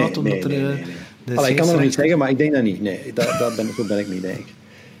kop inslaat? Nee. Ik kan het nog niet zeggen, maar ik denk dat niet. Nee, dat ben ik niet, denk ik.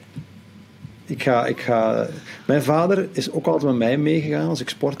 Mijn vader is ook altijd met mij meegegaan als ik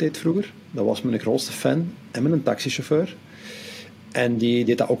sport deed vroeger. Dat was mijn grootste fan. En met een taxichauffeur. En die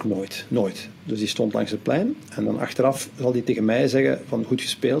deed dat ook nooit. Dus die stond langs het plein. En dan achteraf zal hij tegen mij zeggen van goed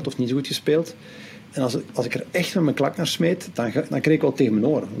gespeeld of niet zo goed gespeeld. En als ik er echt met mijn klak naar smeet, dan kreeg ik wel tegen mijn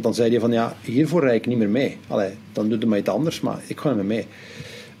oren. Want dan zei hij van ja, hiervoor rijd ik niet meer mee. Allee, dan doe je maar iets anders, maar ik ga niet meer mee.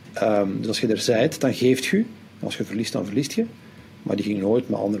 Dus als je er zijt, dan geeft je. Als je verliest, dan verliest je. Maar die ging nooit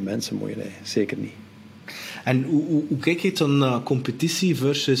met andere mensen moeien. Zeker niet. En hoe kijk je dan naar competitie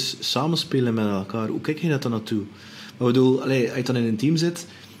versus samenspelen met elkaar? Hoe kijk je dat dan naartoe? Maar ik bedoel, als je dan in een team zit,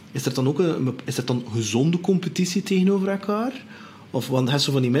 is er dan ook een gezonde competitie tegenover elkaar? Of, want je hebt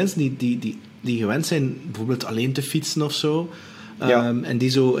zo van die mensen die gewend zijn bijvoorbeeld alleen te fietsen of zo. En die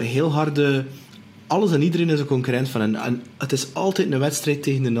zo heel harde... Alles en iedereen is een concurrent van hen. En het is altijd een wedstrijd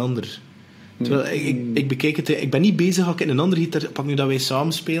tegen een ander. Terwijl ik bekijk het... Ik ben niet bezig, ga ik in een andere gitaar... Pak nu dat wij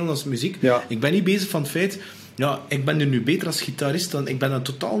samen spelen als muziek. Ja. Ik ben niet bezig van het feit... Ja, ik ben er nu beter als gitarist dan... Ik ben er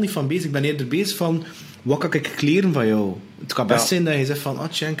totaal niet van bezig. Ik ben eerder bezig van... Wat kan ik leren van jou? Het kan best zijn dat je zegt van...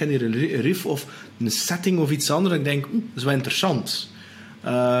 Tja, ik ken hier een riff of een setting of iets anders. Ik denk, dat is wel interessant.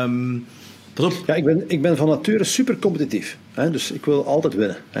 Pas op. Ja, ik ben van nature super competitief. Hè? Dus ik wil altijd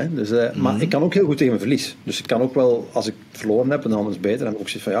winnen. Hè? Dus, maar ik kan ook heel goed tegen mijn verlies. Dus ik kan ook wel, als ik verloren heb en de ander is beter, dan heb ik ook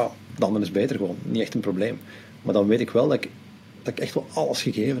zoiets van, ja, de ander is beter gewoon. Niet echt een probleem. Maar dan weet ik wel dat ik echt wel alles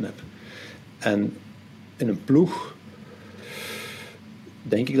gegeven heb. En in een ploeg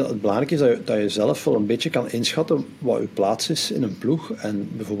denk ik dat het belangrijk is dat je zelf wel een beetje kan inschatten wat je plaats is in een ploeg. En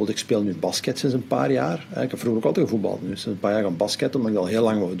bijvoorbeeld, ik speel nu basket sinds een paar jaar. Ik heb vroeger ook altijd gevoetbald. Nu sinds een paar jaar gaan basketten, omdat ik dat al heel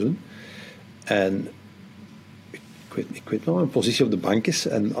lang wou doen. En ik weet wel wat mijn positie op de bank is.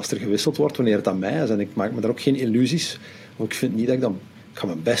 En als er gewisseld wordt, wanneer het aan mij is. En ik maak me daar ook geen illusies. Of ik vind niet dat ik dan... Ik ga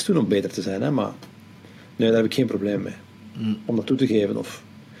mijn best doen om beter te zijn. Hè, maar nee, daar heb ik geen probleem mee. Om dat toe te geven.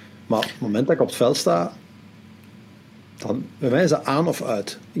 Maar op het moment dat ik op het veld sta... Dan, bij mij is dat aan of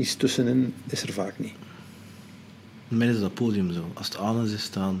uit. Iets tussenin is er vaak niet. Bij mij is dat podium zo. Als het aan is, is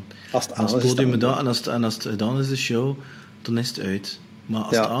het aan. Als het Als het podium gedaan en als het gedaan is, de show, dan is het uit. Maar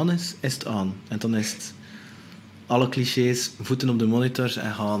als het aan is, is het aan. En dan is het alle clichés, voeten op de monitors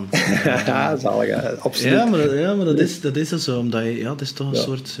en gaan. Ja, zalig, absoluut. Ja, maar dat is zo. Omdat het is toch een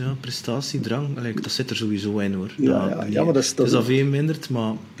soort prestatiedrang. Dat zit er sowieso in, hoor. Ja, maar dat is al veel minderd,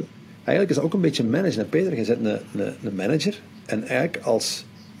 maar... Eigenlijk is dat ook een beetje managen, Peter. Je bent een manager. En eigenlijk als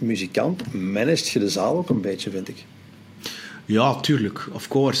muzikant managt je de zaal ook een beetje, vind ik. Ja, tuurlijk. Of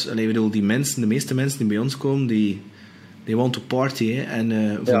course. Ik bedoel, de meeste mensen die bij ons komen, die want to party. Hè.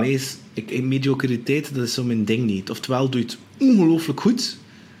 En voor mij is mediocriteit, dat is zo mijn ding niet. Oftewel doe je het ongelooflijk goed.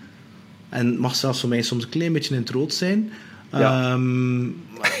 En het mag zelfs voor mij soms een klein beetje in het rood zijn. Ja.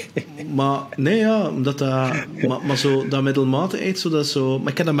 Maar nee, ja, omdat maar zo dat middelmatigheid, zo dat zo.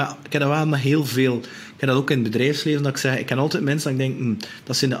 Maar ik heb dat wel met heel veel. Ik heb dat ook in het bedrijfsleven, dat ik zeg, ik ken altijd mensen dat ik denk,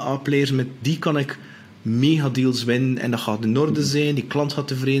 dat zijn de A-players, met die kan ik mega deals winnen en dat gaat in orde zijn, die klant gaat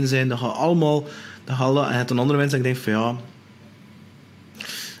tevreden zijn, dat gaat allemaal, en het een andere mensen dat ik denk van ja.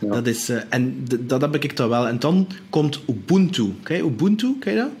 Dat is, en dat heb ik dan wel. En dan komt Ubuntu. Ken je Ubuntu?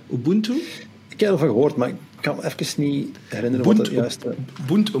 Ken je dat? Ubuntu? Ik heb ervan gehoord, maar ik kan me even niet herinneren wat het juist...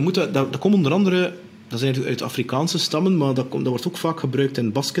 Ubuntu, dat komt onder andere... Dat zijn uit Afrikaanse stammen, maar dat wordt ook vaak gebruikt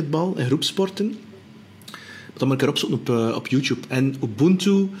in basketbal, in groepsporten. Dat moet ik erop zoeken op YouTube. En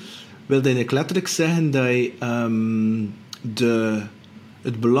Ubuntu wil eigenlijk letterlijk zeggen dat je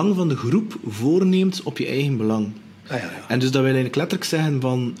het belang van de groep voorneemt op je eigen belang. Ja. En dus dat wil eigenlijk letterlijk zeggen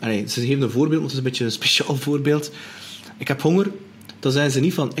van... Ze geven een voorbeeld, want het is een beetje een speciaal voorbeeld. Ik heb honger. Dan zeggen ze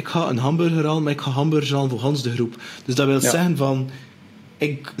niet van, ik ga een hamburger halen, maar ik ga hamburger halen voor Hans de groep. Dus dat wil zeggen van,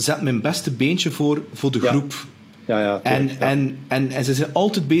 ik zet mijn beste beentje voor de groep. Ja. En ze zijn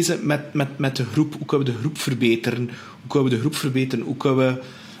altijd bezig met de groep. Hoe kunnen we de groep verbeteren? Hoe kunnen we...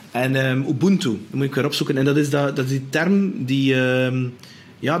 En Ubuntu, dat moet ik weer opzoeken. En dat is die term die...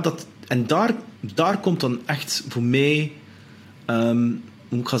 En daar komt dan echt voor mij... hoe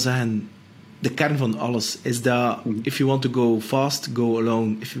moet ik gaan zeggen... De kern van alles is dat... If you want to go fast, go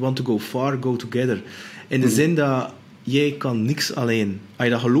alone. If you want to go far, go together. In de zin dat... Jij kan niks alleen. Als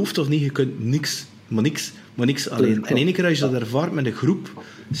je dat gelooft of niet, je kunt niks alleen. En ene keer als je dat ervaart met een groep,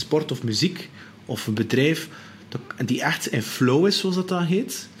 sport of muziek, of een bedrijf, die echt in flow is, zoals dat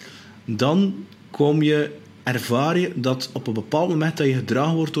heet, dan ervaar je dat op een bepaald moment dat je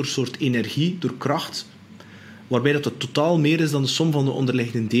gedragen wordt door een soort energie, door kracht, waarbij dat het totaal meer is dan de som van de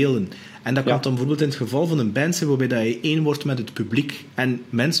onderliggende delen. En dat kan dan bijvoorbeeld in het geval van een band zijn, waarbij dat je één wordt met het publiek. En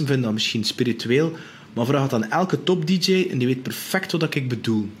mensen vinden dat misschien spiritueel, maar vraag het aan elke top-dj en die weet perfect wat ik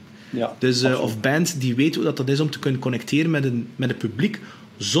bedoel. Ja, dus, of band die weet hoe dat is om te kunnen connecteren met het publiek,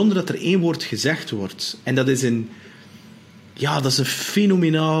 zonder dat er één woord gezegd wordt. En dat is een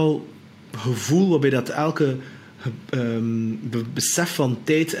fenomenaal gevoel waarbij dat elke besef van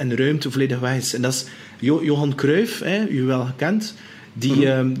tijd en ruimte volledig weg is. En dat is Johan Cruijff, u wel gekend,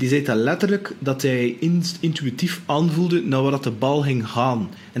 die zei dat letterlijk, dat hij intuïtief aanvoelde naar waar dat de bal ging gaan.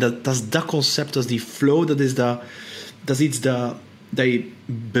 En dat is dat concept, dat is die flow, dat is iets dat je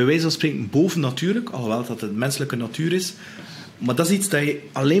bij wijze van spreken bovennatuurlijk, alhoewel dat het menselijke natuur is, maar dat is iets dat je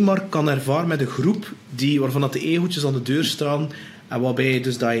alleen maar kan ervaren met een groep waarvan dat de ego'tjes aan de deur staan en waarbij je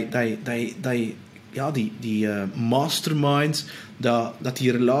dus die mastermind, dat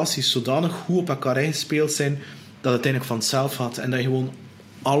die relaties zodanig goed op elkaar ingespeeld zijn dat het uiteindelijk vanzelf gaat en dat je gewoon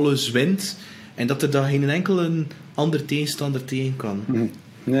alles wint en dat er daar geen enkele ander tegenstander tegen kan.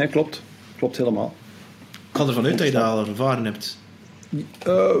 Nee, klopt helemaal. Ik ga ervan uit dat je dat al ervaren hebt.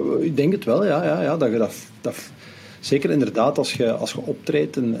 Ik denk het wel, ja. Dat je dat zeker inderdaad als je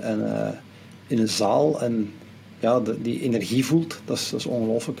optreedt en in een zaal en die energie voelt, dat is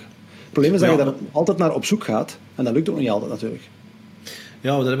ongelooflijk. Het probleem is dat je daar altijd naar op zoek gaat en dat lukt ook niet altijd natuurlijk.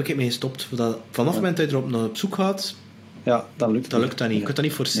 Ja, daar heb ik mee gestopt. Vanaf het moment dat je erop naar op zoek gaat, dan lukt dat niet. Je kunt dat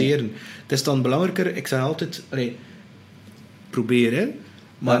niet forceren. Nee. Het is dan belangrijker, ik zeg altijd, probeer, hè.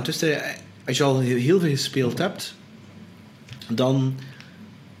 Maar intussen, als je al heel veel gespeeld hebt, dan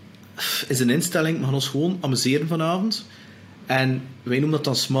is een instelling, we gaan ons gewoon amuseren vanavond. En wij noemen dat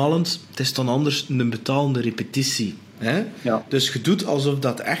dan smalend, het is dan anders een betalende repetitie. Hè? Ja. Dus je doet alsof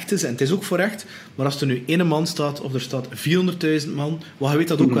dat echt is, en het is ook voor echt, maar als er nu 1 man staat, of er staat 400.000 man, je weet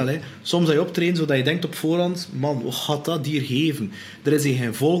dat ook wel, hè? Soms dat je optreedt, zodat je denkt op voorhand, man, wat gaat dat hier geven? Er is hier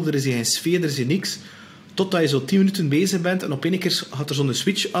geen volk, er is hier geen sfeer, er is hier niks. Totdat je zo 10 minuten bezig bent, en op één keer gaat er zo'n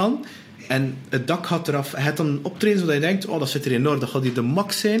switch aan, en het dak gaat eraf. Je gaat dan optreden, zodat je denkt, dat zit er in orde, dat gaat hier de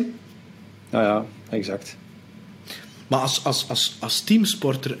max zijn. Ja, exact. Maar als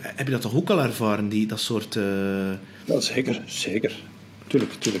teamsporter heb je dat toch ook al ervaren, dat soort... Ja, zeker.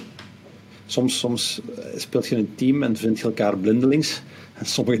 Tuurlijk. Soms speelt je in een team en vind je elkaar blindelings. En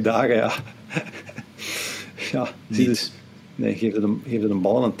sommige dagen, niet. Nee, geef het een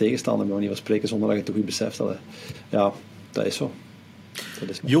bal aan een tegenstander, maar niet van spreken, zonder dat je het goed beseft. Dat is zo.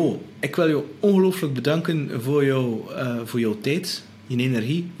 Jo, ik wil je ongelooflijk bedanken voor jouw tijd, je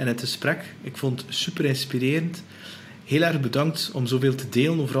energie en het gesprek. Ik vond het super inspirerend. Heel erg bedankt om zoveel te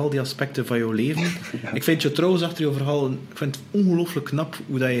delen over al die aspecten van jouw leven. Ja. Ik vind je trouwens achter je verhaal, ik vind het ongelooflijk knap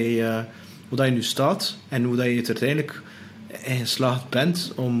hoe dat je nu staat en hoe dat je het uiteindelijk in geslaagd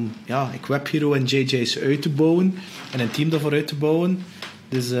bent om Web Hero en JJ's uit te bouwen en een team daarvoor uit te bouwen.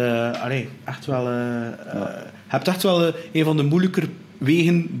 Dus echt wel, je hebt echt wel een van de moeilijker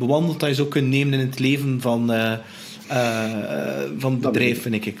wegen bewandeld dat je zo kunt nemen in het leven van het bedrijf,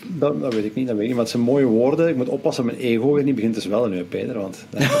 vind ik. Dat weet ik niet, maar het zijn mooie woorden. Ik moet oppassen dat mijn ego weer niet begint te zwellen nu, Peter, want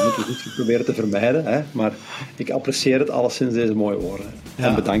dat moet je goed proberen te vermijden. Hè? Maar ik apprecieer het alleszins, deze mooie woorden. Ja.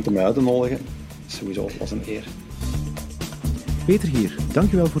 En bedankt om mij uit te nodigen. Sowieso, het was een eer. Peter hier,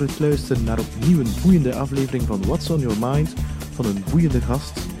 dankjewel voor het luisteren naar opnieuw een boeiende aflevering van What's on Your Mind van een boeiende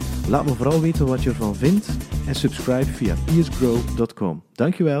gast. Laat me vooral weten wat je ervan vindt en subscribe via earsgrow.com.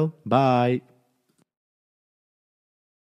 Dankjewel, bye!